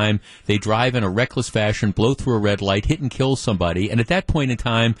point in time, they drive in a reckless fashion, blow through a red light, hit and kill somebody, and at that point in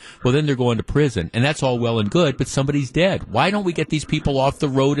time, well, then they're going to prison, and that's all well and good, but somebody's dead. Why don't we get these people off the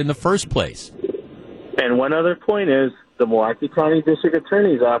road in the first place? And one other point is the Milwaukee County District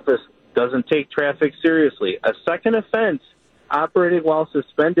Attorney's Office doesn't take traffic seriously. A second offense, operating while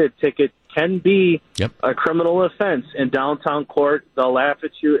suspended ticket, can be a criminal offense. In downtown court, they'll laugh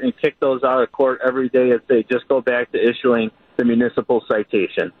at you and kick those out of court every day as they just go back to issuing the municipal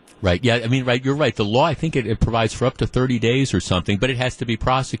citation. Right. Yeah. I mean, right. You're right. The law, I think it provides for up to 30 days or something, but it has to be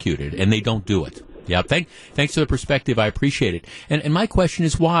prosecuted, and they don't do it. Yeah, thanks for the perspective. I appreciate it. And my question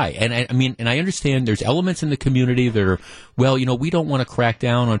is why? And I mean, I understand there's elements in the community that are, well, you know, we don't want to crack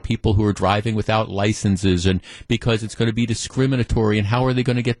down on people who are driving without licenses, and because it's going to be discriminatory, and how are they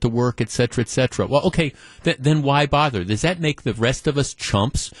going to get to work, et cetera, et cetera. Well, okay, then why bother? Does that make the rest of us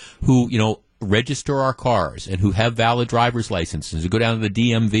chumps who, you know, register our cars and who have valid driver's licenses, who go down to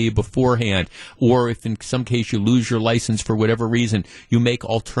the DMV beforehand, or if in some case you lose your license for whatever reason, you make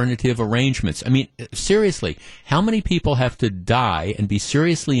alternative arrangements. I mean, seriously, how many people have to die and be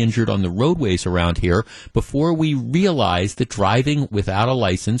seriously injured on the roadways around here before we realize that driving without a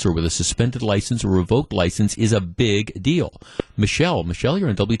license or with a suspended license or revoked license is a big deal? Michelle, you're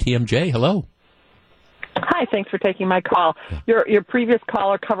in WTMJ. Hello. Hi, thanks for taking my call. Your previous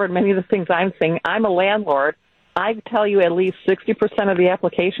caller covered many of the things I'm seeing. I'm a landlord. I tell you at least 60% of the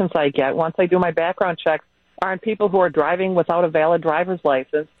applications I get, once I do my background checks, are on people who are driving without a valid driver's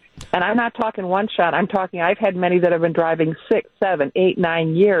license. And I'm not talking one shot. I'm talking, I've had many that have been driving 6, 7, 8,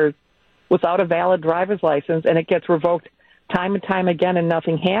 9 years without a valid driver's license, and it gets revoked time and time again and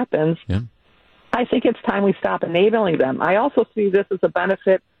nothing happens. Yeah. I think it's time we stop enabling them. I also see this as a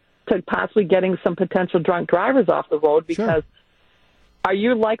benefit to possibly getting some potential drunk drivers off the road, because are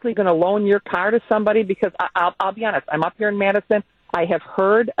you likely going to loan your car to somebody? Because I'll be honest, I'm up here in Madison. I have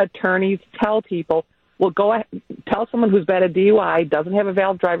heard attorneys tell people, well, go ahead, tell someone who's been a DUI, doesn't have a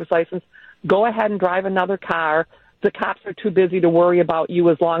valid driver's license, go ahead and drive another car. The cops are too busy to worry about you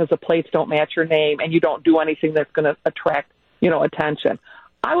as long as the plates don't match your name and you don't do anything that's going to attract, attention.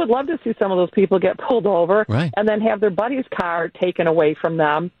 I would love to see some of those people get pulled over and then have their buddy's car taken away from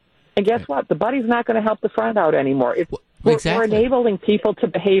them. And guess what? The buddy's not going to help the friend out anymore. We're enabling people to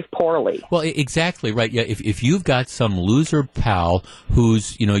behave poorly. Well, exactly right. Yeah, if you've got some loser pal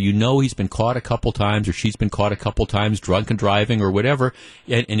who's, he's been caught a couple times or she's been caught a couple times drunk and driving or whatever,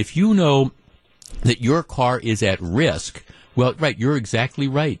 and if you know that your car is at risk, well, right, you're exactly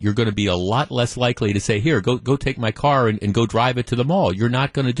right. You're going to be a lot less likely to say, here, go take my car and go drive it to the mall. You're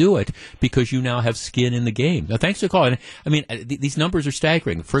not going to do it because you now have skin in the game. Now, thanks for calling. I mean, these numbers are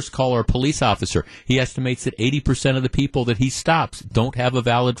staggering. The first caller, a police officer, he estimates that 80% of the people that he stops don't have a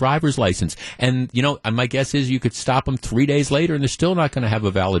valid driver's license. And, my guess is you could stop them 3 days later and they're still not going to have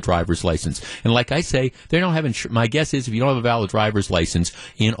a valid driver's license. And like I say, they don't have my guess is if you don't have a valid driver's license,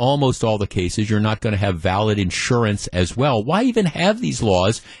 in almost all the cases, you're not going to have valid insurance as well. Why even have these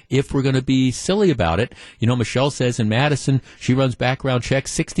laws if we're going to be silly about it? Michelle says in Madison, she runs background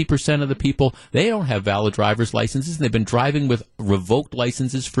checks. 60% of the people, they don't have valid driver's licenses, and they've been driving with revoked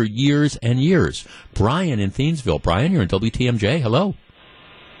licenses for years and years. Brian in Thiensville. Brian, you're in WTMJ. Hello.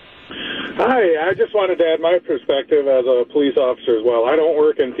 Hi, I just wanted to add my perspective as a police officer as well. I don't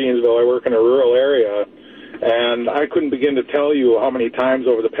work in Thiensville. I work in a rural area. And I couldn't begin to tell you how many times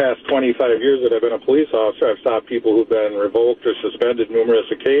over the past 25 years that I've been a police officer, I've stopped people who've been revoked or suspended numerous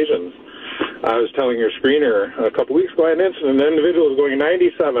occasions. I was telling your screener a couple weeks ago, I had an incident. An individual was going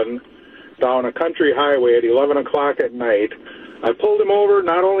 97 down a country highway at 11 o'clock at night. I pulled him over.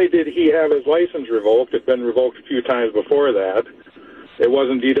 Not only did he have his license revoked, it had been revoked a few times before that. It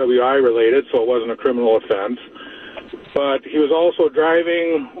wasn't DWI related, so it wasn't a criminal offense. But he was also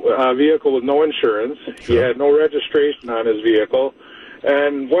driving a vehicle with no insurance. He had no registration on his vehicle.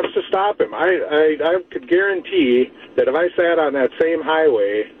 And what's to stop him? I could guarantee that if I sat on that same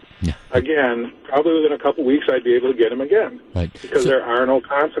highway again, probably within a couple weeks, I'd be able to get him again. Right. Because there are no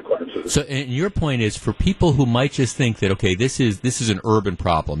consequences. So, and your point is, for people who might just think that, okay, this is an urban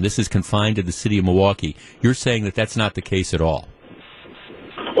problem, this is confined to the city of Milwaukee, you're saying that that's not the case at all.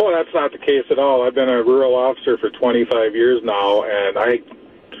 Oh, that's not the case at all. I've been a rural officer for 25 years now, and I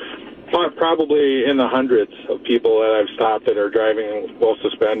thought probably in the hundreds of people that I've stopped that are driving while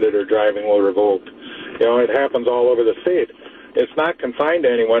suspended or driving while revoked. It happens all over the state. It's not confined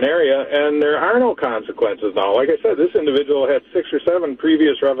to any one area, and there are no consequences now. Like I said, this individual had 6 or 7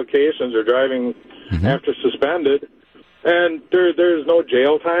 previous revocations or driving after suspended, and there's no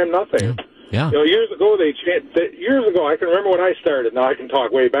jail time, nothing. Yeah. Years ago they changed. Years ago, I can remember when I started. Now I can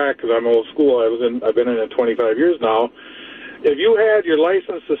talk way back because I'm old school. I've been in it 25 years now. If you had your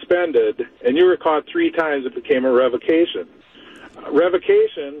license suspended and you were caught 3 times, it became a revocation.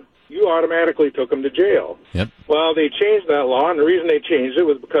 Revocation, you automatically took them to jail. Yep. Well, they changed that law, and the reason they changed it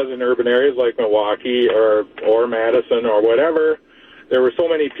was because in urban areas like Milwaukee or Madison or whatever, there were so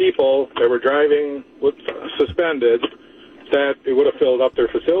many people that were driving with suspended that it would have filled up their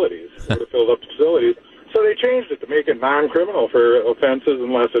facilities. So they changed it to make it non-criminal for offenses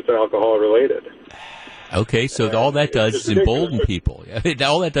unless it's alcohol-related. Okay, so all that does is embolden people.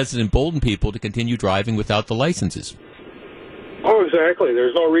 All that does is embolden people to continue driving without the licenses. Oh, exactly.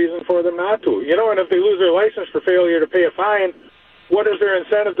 There's no reason for them not to. And if they lose their license for failure to pay a fine, what is their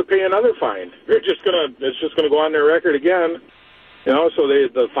incentive to pay another fine? It's just gonna go on their record again. So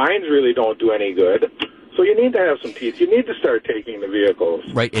the fines really don't do any good. So you need to have some teeth. You need to start taking the vehicles.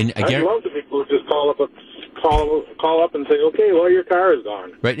 Right, and again, I love the people who just call up call up and say, okay, well, your car is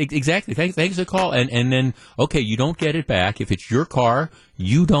gone. Right, exactly. Thanks for the call. And then, okay, you don't get it back. If it's your car,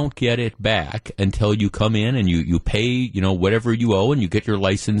 you don't get it back until you come in and you pay, whatever you owe and you get your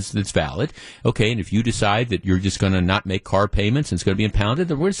license that's valid. Okay, and if you decide that you're just going to not make car payments and it's going to be impounded,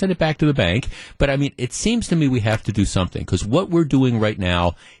 then we're going to send it back to the bank. But, I mean, it seems to me we have to do something because what we're doing right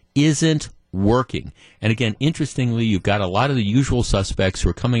now isn't working. And again, interestingly, you've got a lot of the usual suspects who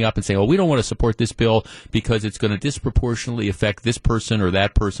are coming up and saying, well, we don't want to support this bill because it's going to disproportionately affect this person or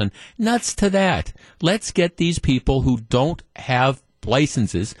that person. Nuts to that. Let's get these people who don't have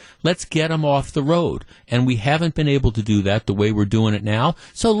licenses, let's get them off the road. And we haven't been able to do that the way we're doing it now.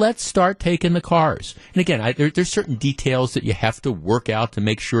 So let's start taking the cars. And again, there's certain details that you have to work out to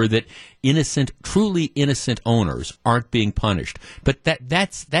make sure that truly innocent owners aren't being punished. But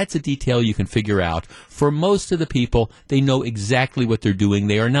that's a detail you can figure out. For most of the people, they know exactly what they're doing.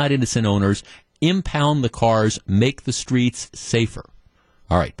 They are not innocent owners. Impound the cars, make the streets safer.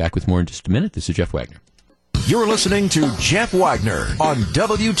 All right, back with more in just a minute. This is Jeff Wagner. You're listening to Jeff Wagner on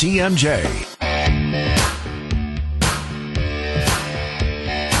WTMJ.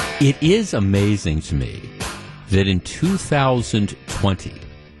 It is amazing to me that in 2020,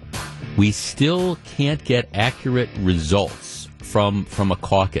 we still can't get accurate results from a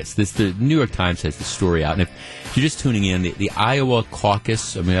caucus. The New York Times has the story out. And if you're just tuning in, the Iowa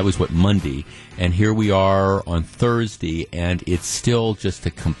caucus, that was Monday. And here we are on Thursday, and it's still just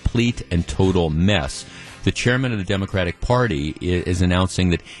a complete and total mess. The chairman of the Democratic Party is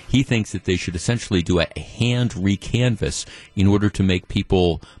announcing that he thinks that they should essentially do a hand recanvass in order to make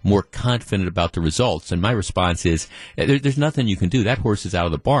people more confident about the results. And my response is, there's nothing you can do. That horse is out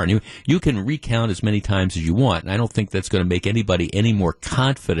of the barn. You can recount as many times as you want, and I don't think that's going to make anybody any more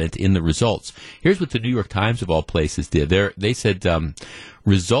confident in the results. Here's what the New York Times, of all places, did. They said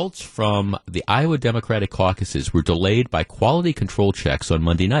results from the Iowa Democratic caucuses were delayed by quality control checks on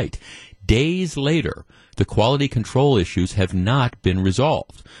Monday night. Days later, the quality control issues have not been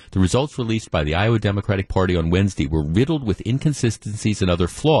resolved. The results released by the Iowa Democratic Party on Wednesday were riddled with inconsistencies and other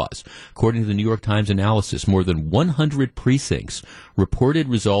flaws. According to the New York Times analysis, more than 100 precincts reported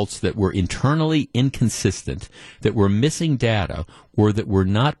results that were internally inconsistent, that were missing data, or that were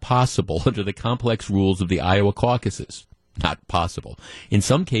not possible under the complex rules of the Iowa caucuses. Not possible. In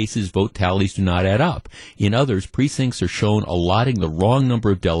some cases, vote tallies do not add up. In others, precincts are shown allotting the wrong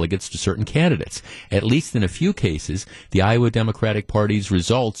number of delegates to certain candidates. At least in a few cases, the Iowa Democratic Party's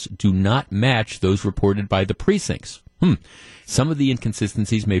results do not match those reported by the precincts. Some of the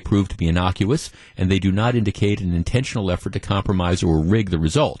inconsistencies may prove to be innocuous, and they do not indicate an intentional effort to compromise or rig the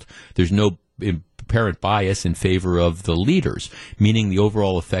result. There's no apparent bias in favor of the leaders, meaning the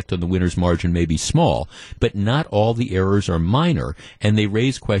overall effect on the winner's margin may be small, but not all the errors are minor, and they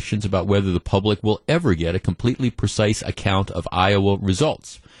raise questions about whether the public will ever get a completely precise account of Iowa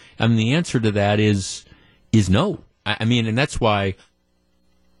results. The answer to that is no. And that's why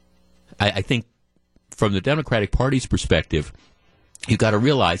I think from the Democratic Party's perspective, you've got to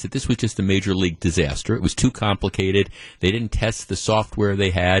realize that this was just a major league disaster. It was too complicated. They didn't test the software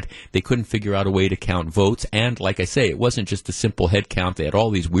they had. They couldn't figure out a way to count votes. And like I say, it wasn't just a simple head count. They had all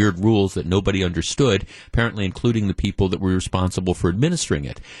these weird rules that nobody understood, apparently including the people that were responsible for administering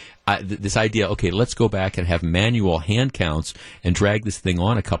it. This idea, okay, let's go back and have manual hand counts and drag this thing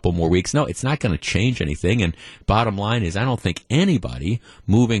on a couple more weeks. No, it's not going to change anything. And bottom line is, I don't think anybody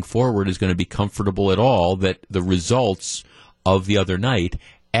moving forward is going to be comfortable at all that the results of the other night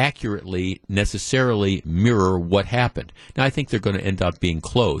accurately necessarily mirror what happened. Now, I think they're going to end up being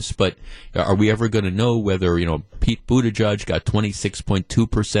close, but are we ever going to know whether, Pete Buttigieg got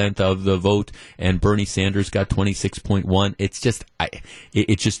 26.2% of the vote and Bernie Sanders got 26.1%?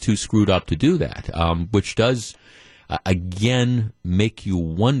 It's just too screwed up to do that, which does, again, make you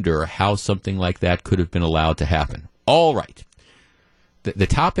wonder how something like that could have been allowed to happen. All right. The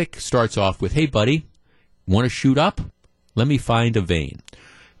topic starts off with, hey, buddy, want to shoot up? Let me find a vein.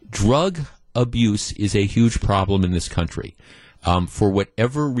 Drug abuse is a huge problem in this country. For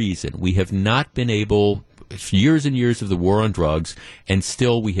whatever reason, we have not been able, years and years of the war on drugs, and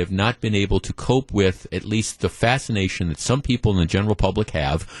still we have not been able to cope with at least the fascination that some people in the general public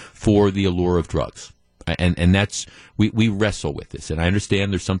have for the allure of drugs. And that's, we wrestle with this. And I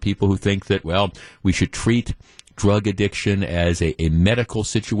understand there's some people who think that, well, we should treat drug addiction as a medical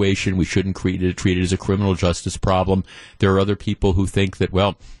situation. We shouldn't treat it as a criminal justice problem. There are other people who think that,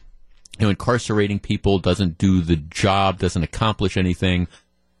 well, incarcerating people doesn't do the job, doesn't accomplish anything.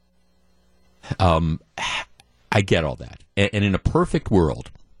 I get all that. And in a perfect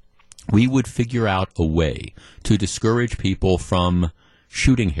world, we would figure out a way to discourage people from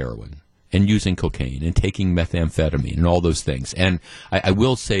shooting heroin and using cocaine and taking methamphetamine and all those things. And I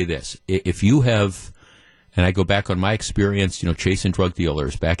will say this, if you have, and I go back on my experience, chasing drug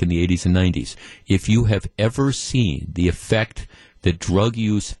dealers back in the 80s and 90s, if you have ever seen the effect that drug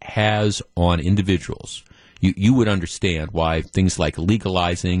use has on individuals, you would understand why things like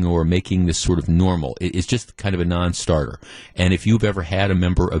legalizing or making this sort of normal is just kind of a non-starter. And if you've ever had a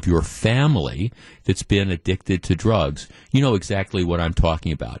member of your family that's been addicted to drugs, you know exactly what I'm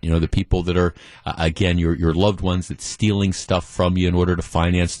talking about. The people that are, again, your loved ones that's stealing stuff from you in order to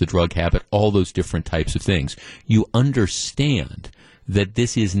finance the drug habit, all those different types of things. You understand that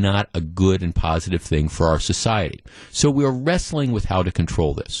this is not a good and positive thing for our society. So we're wrestling with how to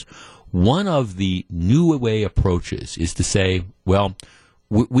control this. One of the new way approaches is to say, well,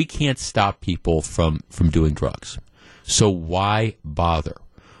 we can't stop people from doing drugs. So why bother?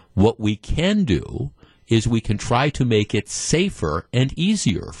 What we can do is we can try to make it safer and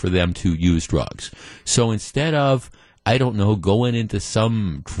easier for them to use drugs. So instead of, I don't know, going into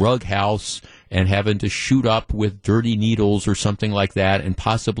some drug house and having to shoot up with dirty needles or something like that and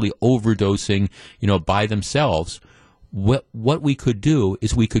possibly overdosing, by themselves, what we could do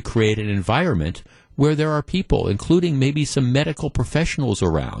is we could create an environment where there are people, including maybe some medical professionals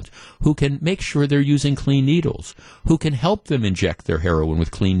around, who can make sure they're using clean needles, who can help them inject their heroin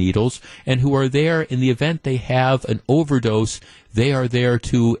with clean needles, and who are there in the event they have an overdose. They are there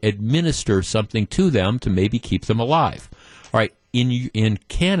to administer something to them to maybe keep them alive. All right, in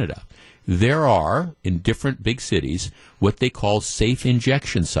Canada, there are, in different big cities, what they call safe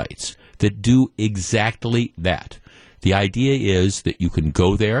injection sites that do exactly that. The idea is that you can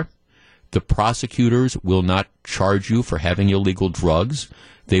go there. The prosecutors will not charge you for having illegal drugs.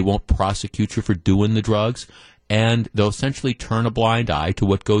 They won't prosecute you for doing the drugs. And they'll essentially turn a blind eye to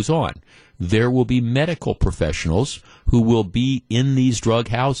what goes on. There will be medical professionals who will be in these drug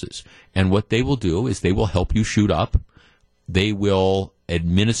houses. And what they will do is they will help you shoot up. They will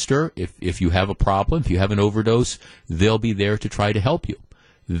administer, if you have a problem, if you have an overdose, they'll be there to try to help you.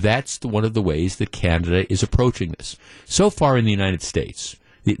 That's one of the ways that Canada is approaching this. So far in the United States,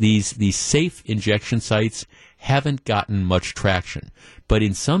 these safe injection sites haven't gotten much traction. But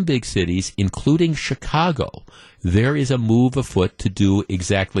in some big cities, including Chicago, there is a move afoot to do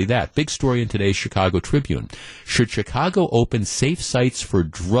exactly that. Big story in today's Chicago Tribune. Should Chicago open safe sites for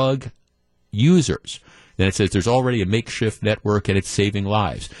drug users? Then it says there's already a makeshift network and it's saving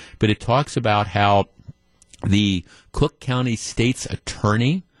lives. But it talks about how the Cook County State's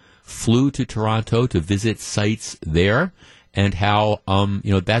attorney flew to Toronto to visit sites there, and how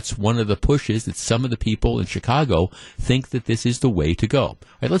that's one of the pushes that some of the people in Chicago think that this is the way to go. All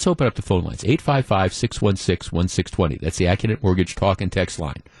right, let's open up the phone lines. 855-616-1620. That's the Accident Mortgage talk and text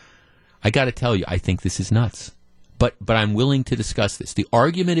line. I got to tell you, I think this is nuts. But I'm willing to discuss this. The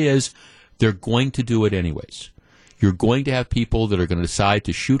argument is they're going to do it anyways. You're going to have people that are going to decide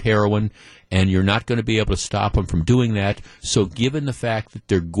to shoot heroin, and you're not going to be able to stop them from doing that. So given the fact that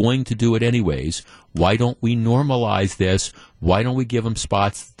they're going to do it anyways, why don't we normalize this? Why don't we give them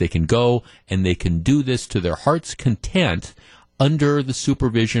spots that they can go, and they can do this to their heart's content under the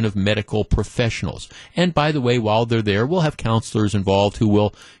supervision of medical professionals? And by the way, while they're there, we'll have counselors involved who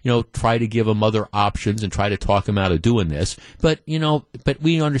will, try to give them other options and try to talk them out of doing this. But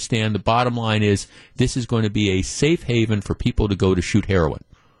we understand the bottom line is this is going to be a safe haven for people to go to shoot heroin.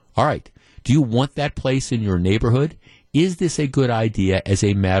 All right. Do you want that place in your neighborhood? Is this a good idea as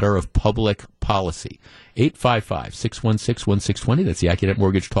a matter of public policy? 855-616-1620. That's the Accident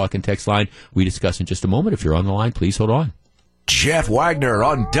Mortgage talk and text line. We discuss in just a moment. If you're on the line, please hold on. Jeff Wagner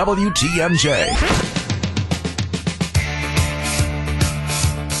on WTMJ.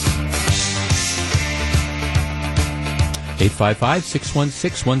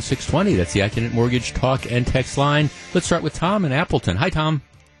 855-616-1620. That's the Accident Mortgage talk and text line. Let's start with Tom in Appleton. Hi, Tom.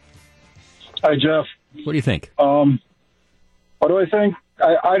 Hi, Jeff. What do you think? What do I think?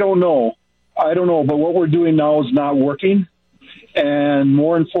 I don't know. But what we're doing now is not working. And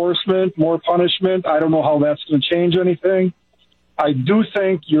more enforcement, more punishment, I don't know how that's going to change anything. I do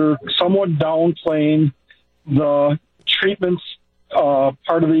think you're somewhat downplaying the treatments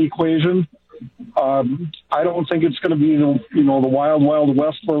part of the equation. I don't think it's going to be the wild, wild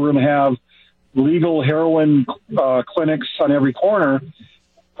west where we're going to have legal heroin clinics on every corner.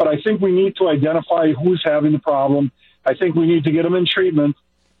 But I think we need to identify who's having the problem. I think we need to get them in treatment.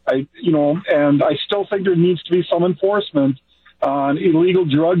 And I still think there needs to be some enforcement on illegal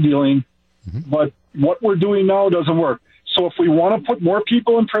drug dealing. Mm-hmm. But what we're doing now doesn't work. So if we want to put more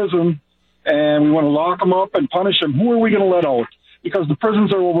people in prison and we want to lock them up and punish them, who are we going to let out? Because the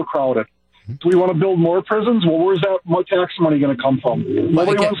prisons are overcrowded. Do we want to build more prisons? Well, where's that tax money going to come from?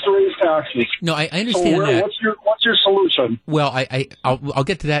 Nobody wants to raise taxes. No, I understand that. What's your solution? Well, I'll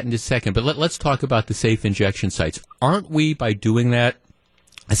get to that in just a second, but let's talk about the safe injection sites. Aren't we, by doing that,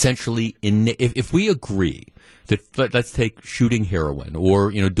 essentially, if we agree that, let's take shooting heroin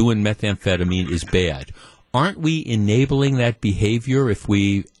or doing methamphetamine is bad, aren't we enabling that behavior and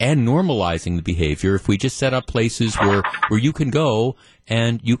normalizing the behavior if we just set up places where you can go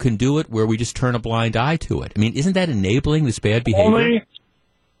and you can do it, where we just turn a blind eye to it? I mean, isn't that enabling this bad behavior?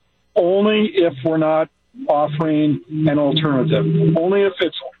 Only if we're not offering an alternative. Only if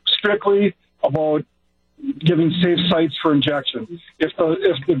it's strictly about giving safe sites for injection. If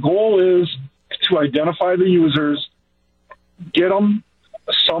the goal is to identify the users, get them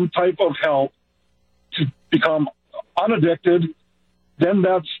some type of help to become unaddicted, then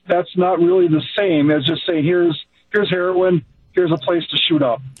that's not really the same as just saying here's heroin, here's a place to shoot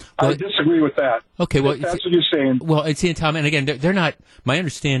up. I disagree with that. Okay, well, that's what you're saying. Well, and Tom, and again, they're not. My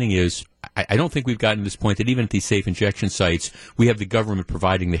understanding is, I don't think we've gotten to this point that even at these safe injection sites, we have the government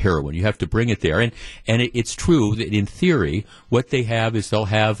providing the heroin. You have to bring it there, and it's true that in theory, what they have is they'll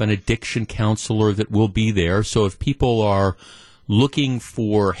have an addiction counselor that will be there. So if people are looking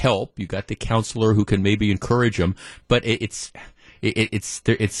for help, you got the counselor who can maybe encourage them, but it's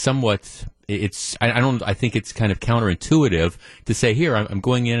somewhat. I think it's kind of counterintuitive to say, here, I'm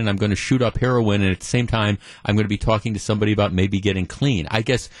going in and I'm going to shoot up heroin, and at the same time, I'm going to be talking to somebody about maybe getting clean. I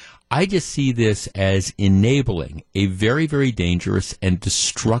guess I just see this as enabling a very, very dangerous and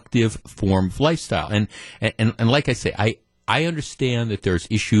destructive form of lifestyle. And like I say, I understand that there's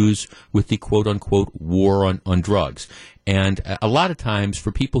issues with the quote-unquote war on drugs. And a lot of times,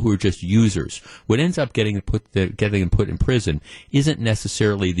 for people who are just users, what ends up getting them put in prison isn't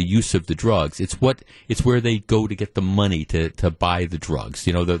necessarily the use of the drugs. It's where they go to get the money to buy the drugs.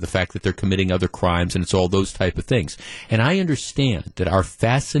 The fact that they're committing other crimes, and it's all those type of things. And I understand that our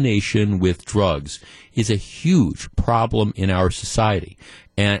fascination with drugs is a huge problem in our society.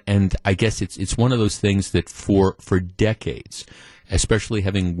 And I guess it's one of those things that for decades, especially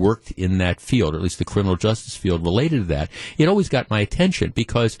having worked in that field, or at least the criminal justice field related to that, it always got my attention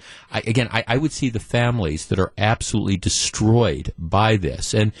because, I would see the families that are absolutely destroyed by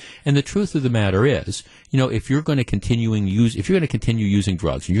this. And the truth of the matter is, if you're going to continue using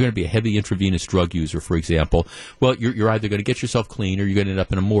drugs, and you're going to be a heavy intravenous drug user, for example, well, you're either going to get yourself clean or you're going to end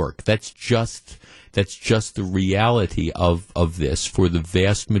up in a morgue. That's just the reality of this for the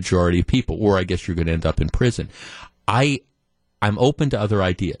vast majority of people, or I guess you're going to end up in prison. I'm open to other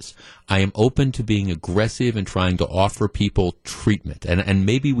ideas. I am open to being aggressive and trying to offer people treatment. And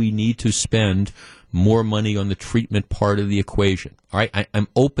maybe we need to spend more money on the treatment part of the equation. All right, I'm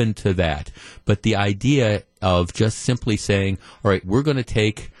open to that. But the idea of just simply saying, all right, we're going to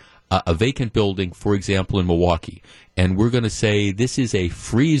take a vacant building, for example, in Milwaukee, and we're going to say this is a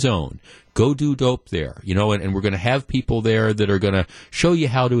free zone. Go do dope there, and we're going to have people there that are going to show you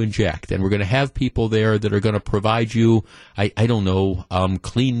how to inject, and we're going to have people there that are going to provide you,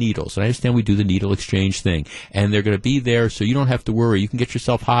 clean needles. And I understand we do the needle exchange thing, and they're going to be there so you don't have to worry. You can get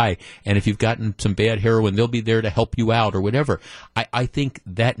yourself high, and if you've gotten some bad heroin, they'll be there to help you out or whatever. I think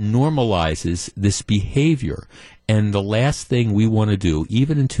that normalizes this behavior. And the last thing we want to do,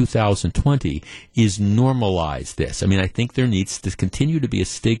 even in 2020, is normalize this. I mean, I think there needs to continue to be a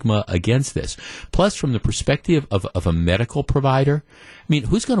stigma against this. Plus, from the perspective of a medical provider, I mean,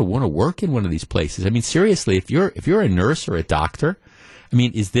 who's going to want to work in one of these places? I mean, seriously, if you're a nurse or a doctor, I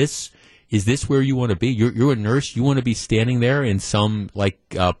mean, is this where you want to be? You're a nurse. You want to be standing there in some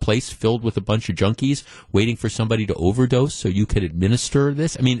place filled with a bunch of junkies, waiting for somebody to overdose so you could administer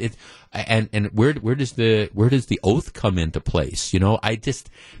this. I mean, and where does the oath come into place?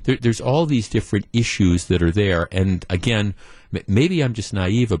 There's all these different issues that are there. And again, maybe I'm just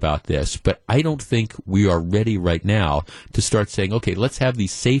naive about this, but I don't think we are ready right now to start saying, okay, let's have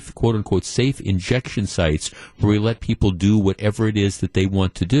these safe, quote unquote, safe injection sites where we let people do whatever it is that they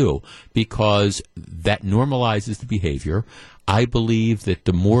want to do, because that normalizes the behavior. I believe that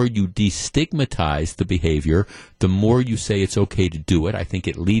the more you destigmatize the behavior, the more you say it's okay to do it. I think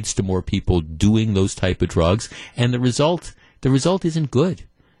it leads to more people doing those type of drugs, and the result isn't good.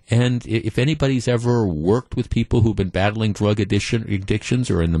 And if anybody's ever worked with people who've been battling drug addictions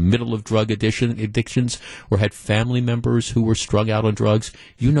or in the middle of drug addictions or had family members who were strung out on drugs,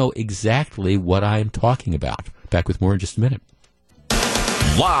 you know exactly what I'm talking about. Back with more in just a minute.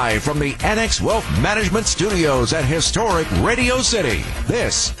 Live from the Annex Wealth Management Studios at historic Radio City,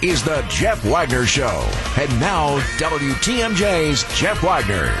 this is the Jeff Wagner Show. And now, WTMJ's Jeff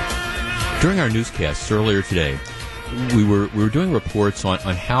Wagner. During our newscasts earlier today, we were doing reports on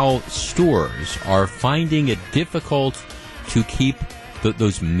how stores are finding it difficult to keep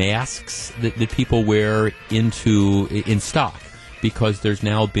those masks that people wear in stock because there's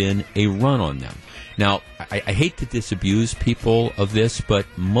now been a run on them. Now, I hate to disabuse people of this, but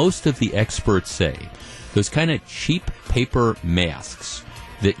most of the experts say those kind of cheap paper masks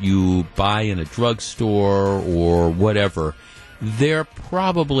that you buy in a drugstore or whatever, they're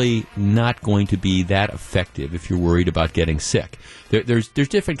probably not going to be that effective if you're worried about getting sick. There's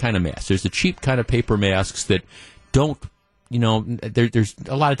different kind of masks. There's the cheap kind of paper masks that don't, there's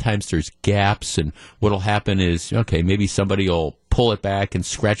a lot of times there's gaps, and what'll happen is, okay, maybe somebody will pull it back and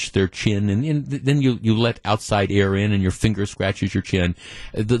scratch their chin, and then you let outside air in and your finger scratches your chin.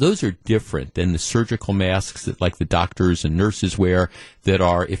 Those are different than the surgical masks that like the doctors and nurses wear that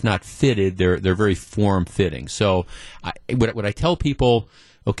are, if not fitted, they're very form-fitting. So what I tell people,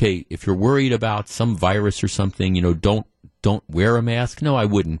 okay, if you're worried about some virus or something, don't wear a mask. No, I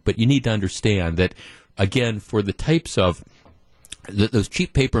wouldn't. But you need to understand that, again, for the types of those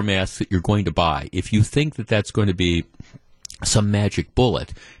cheap paper masks that you're going to buy, if you think that that's going to be some magic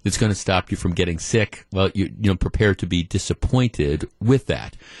bullet that's going to stop you from getting sick, well, you prepare to be disappointed with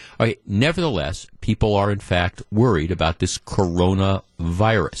that. All right, nevertheless, people are in fact worried about this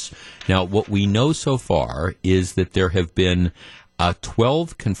coronavirus. Now, what we know so far is that there have been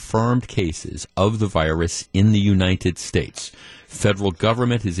 12 confirmed cases of the virus in the United States. Federal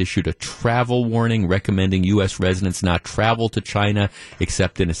government has issued a travel warning recommending U.S. residents not travel to China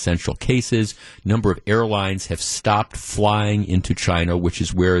except in essential cases. Number of airlines have stopped flying into China, which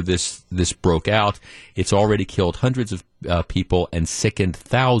is where this broke out. It's already killed hundreds of people and sickened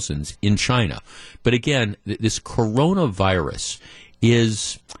thousands in China. But again, this coronavirus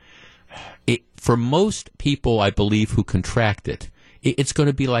is, for most people, I believe, who contract it, it's going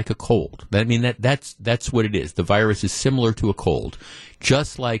to be like a cold. I mean, that's what it is. The virus is similar to a cold.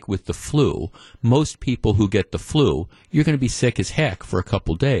 Just like with the flu, most people who get the flu, you're going to be sick as heck for a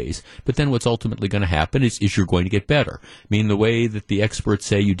couple days, but then what's ultimately going to happen is you're going to get better. I mean, the way that the experts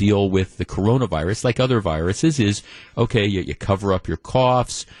say you deal with the coronavirus, like other viruses, is, okay, you cover up your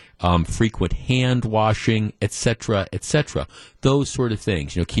coughs, frequent hand washing, etc., etc. Those sort of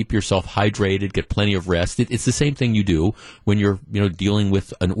things. Keep yourself hydrated, get plenty of rest. It's the same thing you do when you're, dealing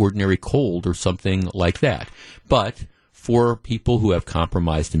with an ordinary cold or something like that. But for people who have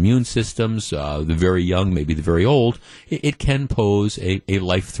compromised immune systems, the very young, maybe the very old, it can pose a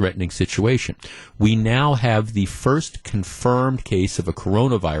life-threatening situation. We now have the first confirmed case of a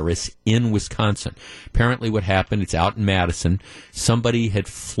coronavirus in Wisconsin. Apparently what happened, it's out in Madison. Somebody had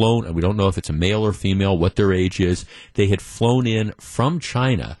flown, and we don't know if it's a male or female, what their age is. They had flown in from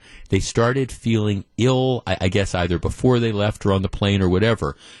China. They started feeling ill, I guess either before they left or on the plane or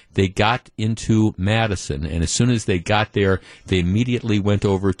whatever. They got into Madison, and as soon as they got there, they immediately went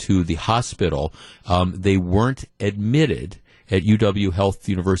over to the hospital. They weren't admitted at UW Health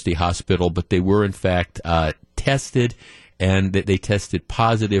University Hospital, but they were, in fact, tested, and they tested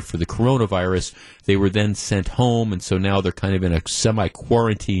positive for the coronavirus. They were then sent home, and so now they're kind of in a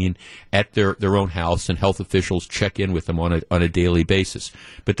semi-quarantine at their own house, and health officials check in with them on a daily basis.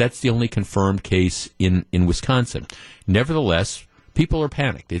 But that's the only confirmed case in Wisconsin. Nevertheless, people are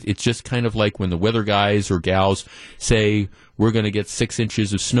panicked. It's just kind of like when the weather guys or gals say, we're going to get 6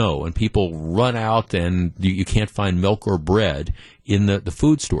 inches of snow, and people run out and you can't find milk or bread in the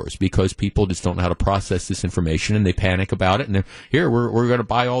food stores because people just don't know how to process this information, and they panic about it. And here, we're going to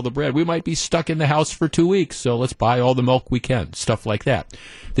buy all the bread. We might be stuck in the house for 2 weeks, so let's buy all the milk we can, stuff like that.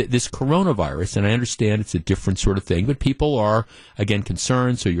 This coronavirus, and I understand it's a different sort of thing, but people are, again,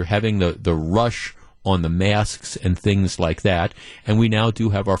 concerned, so you're having the rush on the masks and things like that. And we now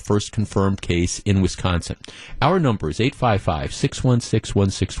do have our first confirmed case in Wisconsin. Our number is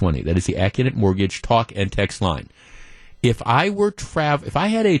 855-616-1620. That is the Accident Mortgage talk and text line. If I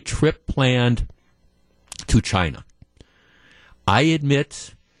had a trip planned to China, I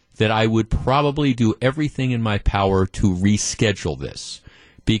admit that I would probably do everything in my power to reschedule this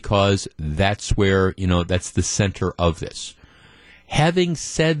because that's where, that's the center of this. Having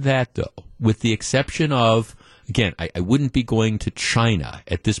said that, though, with the exception of, again, I wouldn't be going to China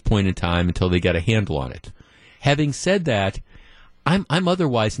at this point in time until they get a handle on it. Having said that, I'm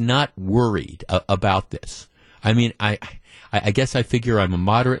otherwise not worried about this. I mean, I guess I figure I'm a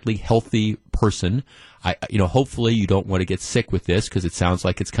moderately healthy person. Hopefully you don't want to get sick with this because it sounds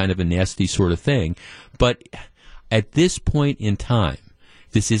like it's kind of a nasty sort of thing. But at this point in time,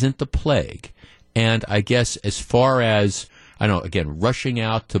 this isn't the plague. And I guess as far as, rushing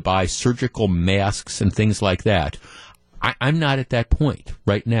out to buy surgical masks and things like that, I'm not at that point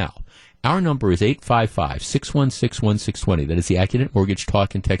right now. Our number is 855-616-1620. That is the Accident Mortgage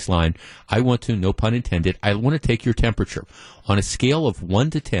Talk and Text line. I want to, no pun intended, I want to take your temperature on a scale of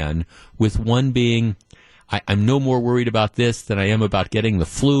 1 to 10, with 1 being I'm no more worried about this than I am about getting the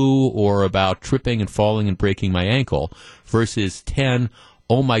flu or about tripping and falling and breaking my ankle, versus 10,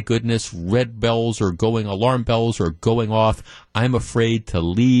 oh my goodness, alarm bells are going off. I'm afraid to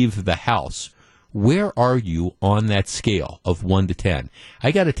leave the house. Where are you on that scale of 1 to 10?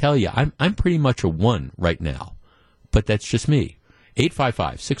 I got to tell you, I'm pretty much a 1 right now, but that's just me.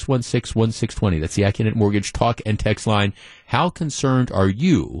 855-616-1620. That's the Accident Mortgage Talk and Text line. How concerned are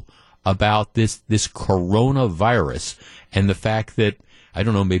you about this coronavirus and the fact that, I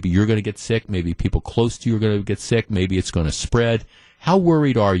don't know, maybe you're going to get sick, maybe people close to you are going to get sick, maybe it's going to spread? How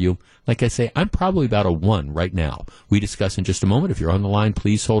worried are you? Like I say, I'm probably about a 1 right now. We discuss in just a moment. If you're on the line,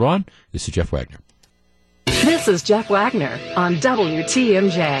 please hold on. This is Jeff Wagner. This is Jeff Wagner on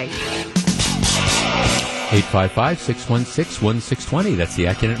WTMJ. 855-616-1620. That's the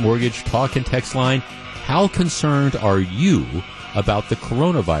Accident Mortgage Talk and Text line. How concerned are you about the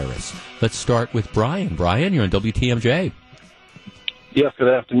coronavirus? Let's start with Brian. Brian, you're on WTMJ. Yes, good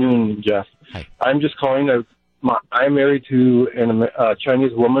afternoon, Jeff. Hi. I'm just calling. I'm married to a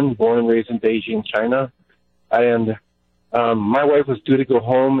Chinese woman born and raised in Beijing, China. And my wife was due to go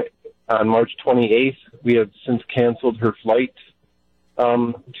home on March 28th. We have since canceled her flight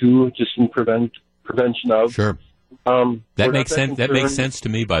just in prevention of. Sure. That makes sense. That makes sense to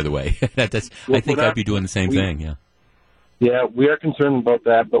me, by the way. I think I'd be doing the same thing. Yeah. Yeah, we are concerned about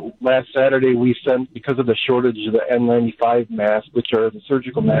that. But last Saturday we sent, because of the shortage of the N95 masks, which are the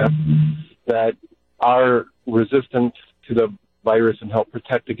surgical masks that are resistant to the virus and help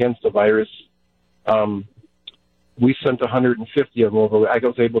protect against the virus, we sent 150 of them over. I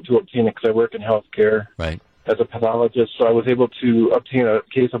was able to obtain it because I work in healthcare as a pathologist, so I was able to obtain a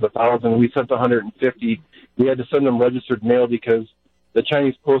case of 1,000. We sent 150. We had to send them registered mail because the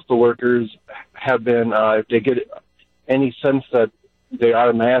Chinese postal workers have been, if they get any sense that they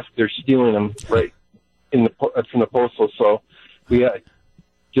are masked, they're stealing them from the postal. So we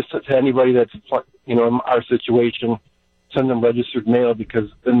just to anybody that's in our situation, send them registered mail, because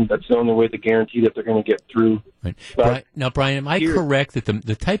then that's the only way to guarantee that they're going to get through. Right. Now, Brian, am I correct that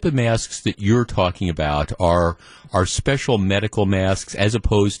the type of masks that you're talking about are special medical masks as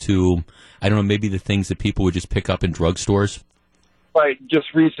opposed to, I don't know, maybe the things that people would just pick up in drugstores? Right.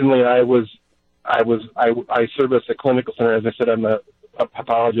 Just recently, I serve as a clinical center. As I said, I'm a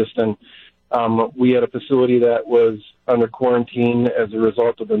pathologist, and we had a facility that was under quarantine as a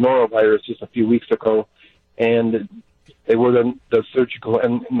result of the norovirus just a few weeks ago, and they were the surgical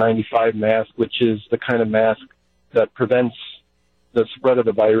N95 mask, which is the kind of mask that prevents the spread of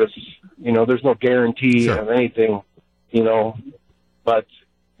the virus. There's no guarantee of anything, but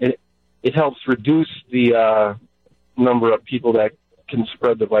it helps reduce the number of people that can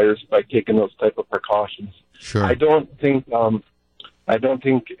spread the virus by taking those type of precautions. Sure. I don't think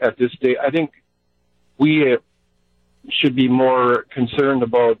at this stage, I think we should be more concerned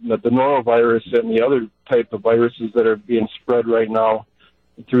about the norovirus and the other type of viruses that are being spread right now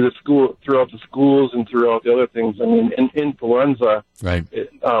throughout the schools and throughout the other things. I mean, influenza,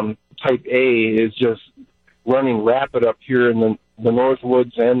 type A, is just running rapid up here in the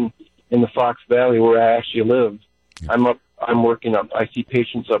Northwoods and in the Fox Valley where I actually live. Yeah. I'm working up. I see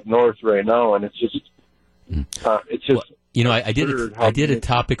patients up north right now, and it's just. I did a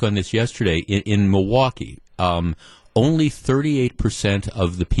topic on this yesterday in Milwaukee. Only 38%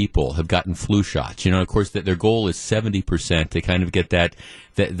 of the people have gotten flu shots. Of course, that their goal is 70% to kind of get that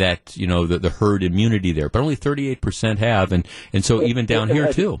the herd immunity there. But only 38% have, and so even down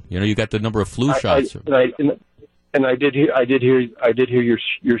here too. You got the number of flu shots. I did hear your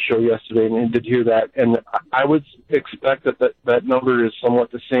show yesterday, and I did hear that, and I would expect that number is somewhat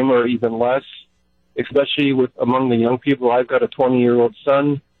the same or even less, especially among the young people. I've got a 20-year-old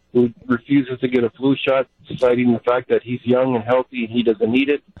son who refuses to get a flu shot, citing the fact that he's young and healthy and he doesn't need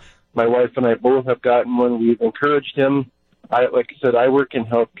it. My wife and I both have gotten one. We've encouraged him. Like I said, I work in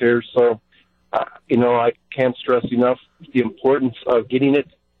healthcare, so I can't stress enough the importance of getting it.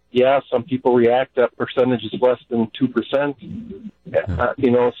 Yeah, some people react. That percentage is less than 2%.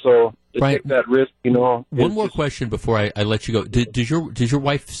 So to take that risk, One more question before I let you go. Does your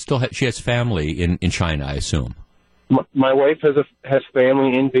wife still she has family in China, I assume? My wife has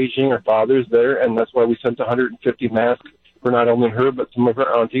family in Beijing. Her father's there, and that's why we sent 150 masks for not only her but some of her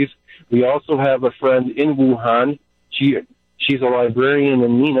aunties. We also have a friend in Wuhan. She's a librarian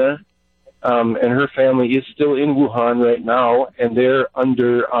in Nina, and her family is still in Wuhan right now, and they're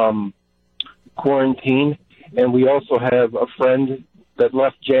under quarantine. And we also have a friend that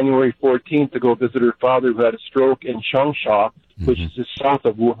left January 14th to go visit her father who had a stroke in Changsha, which is just south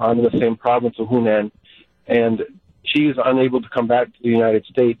of Wuhan in the same province of Hunan. And she is unable to come back to the United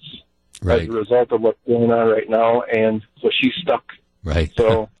States as a result of what's going on right now. And so she's stuck. Right.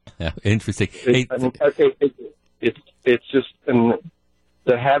 So interesting. It's just and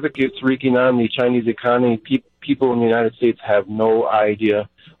the havoc it's wreaking on the Chinese economy. People in the United States have no idea.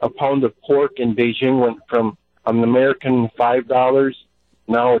 A pound of pork in Beijing went from an American $5.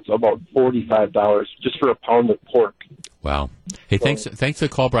 Now it's about $45 just for a pound of pork. Wow. Hey, thanks for the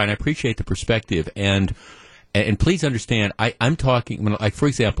call, Brian. I appreciate the perspective. And please understand, I'm talking, like, for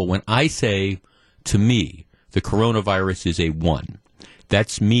example, when I say, to me, the coronavirus is a 1,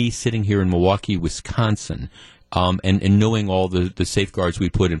 that's me sitting here in Milwaukee, Wisconsin, and knowing all the safeguards we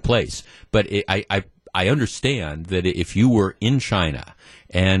put in place. But I understand that if you were in China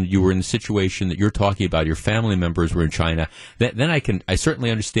and you were in the situation that you're talking about, your family members were in China, then I certainly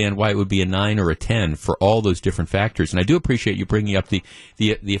understand why it would be a 9 or a 10 for all those different factors. And I do appreciate you bringing up the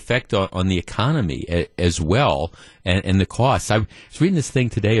effect on the economy as well and the costs. I was reading this thing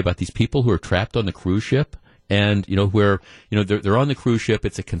today about these people who are trapped on the cruise ship. And, where, they're on the cruise ship,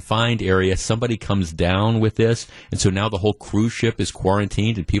 it's a confined area, somebody comes down with this, and so now the whole cruise ship is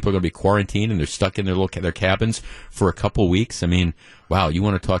quarantined, and people are going to be quarantined, and they're stuck in their cabins for a couple weeks. I mean, wow, you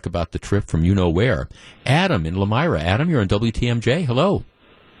want to talk about the trip from you-know-where. Adam in Lamira. Adam, you're on WTMJ. Hello.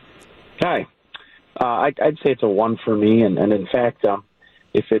 Hi. I'd say it's a 1 for me, and in fact,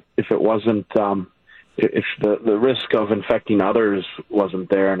 if it wasn't... if the risk of infecting others wasn't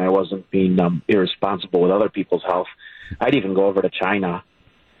there and I wasn't being irresponsible with other people's health, I'd even go over to China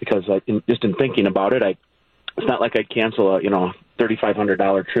because just in thinking about it, it's not like I'd cancel a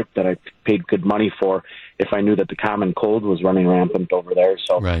 $3,500 trip that I paid good money for if I knew that the common cold was running rampant over there.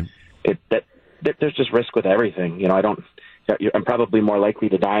 So there's just risk with everything. I'm probably more likely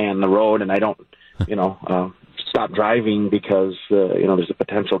to die on the road, and I don't stop driving because there's a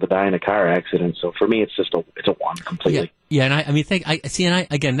potential to die in a car accident. So for me, it's a 1 completely. Yeah,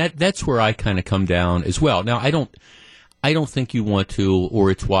 and that's where I kind of come down as well. Now, I don't think you want to, or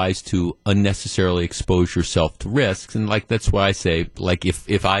it's wise to unnecessarily expose yourself to risks, and that's why I say,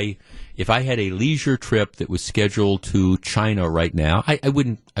 if I had a leisure trip that was scheduled to China right now, I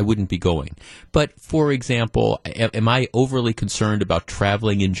wouldn't be going. But for example, am I overly concerned about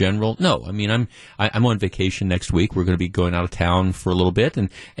traveling in general? No. I mean, I'm on vacation next week. We're going to be going out of town for a little bit, and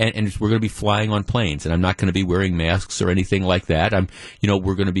we're going to be flying on planes, and I'm not going to be wearing masks or anything like that.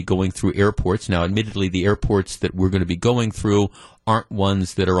 We're going to be going through airports. Now, admittedly, the airports that we're going to be going through aren't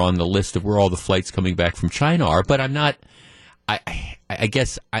ones that are on the list of where all the flights coming back from China are, but I'm not. I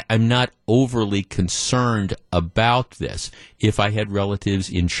guess I'm not overly concerned about this. If I had relatives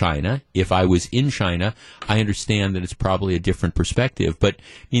in China, if I was in China, I understand that it's probably a different perspective. But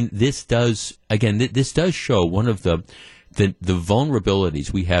this does show one of the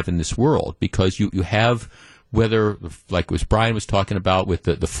vulnerabilities we have in this world, because you have, whether, like as Brian was talking about with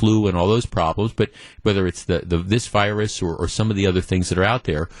the flu and all those problems, but whether it's this virus or some of the other things that are out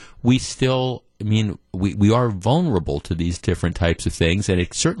there, we still, we are vulnerable to these different types of things, and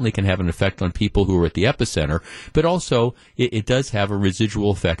it certainly can have an effect on people who are at the epicenter, but also it does have a residual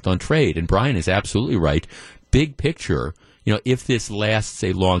effect on trade. And Brian is absolutely right. Big picture, if this lasts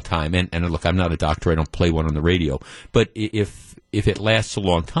a long time, and look, I'm not a doctor, I don't play one on the radio, but if it lasts a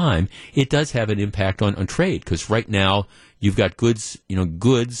long time, it does have an impact on trade, because right now you've got goods,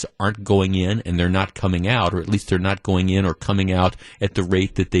 goods aren't going in and they're not coming out, or at least they're not going in or coming out at the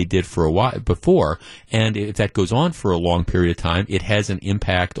rate that they did for a while before. And if that goes on for a long period of time, it has an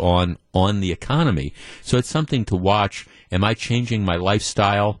impact on the economy. So it's something to watch. Am I changing my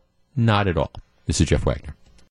lifestyle? Not at all. This is Jeff Wagner.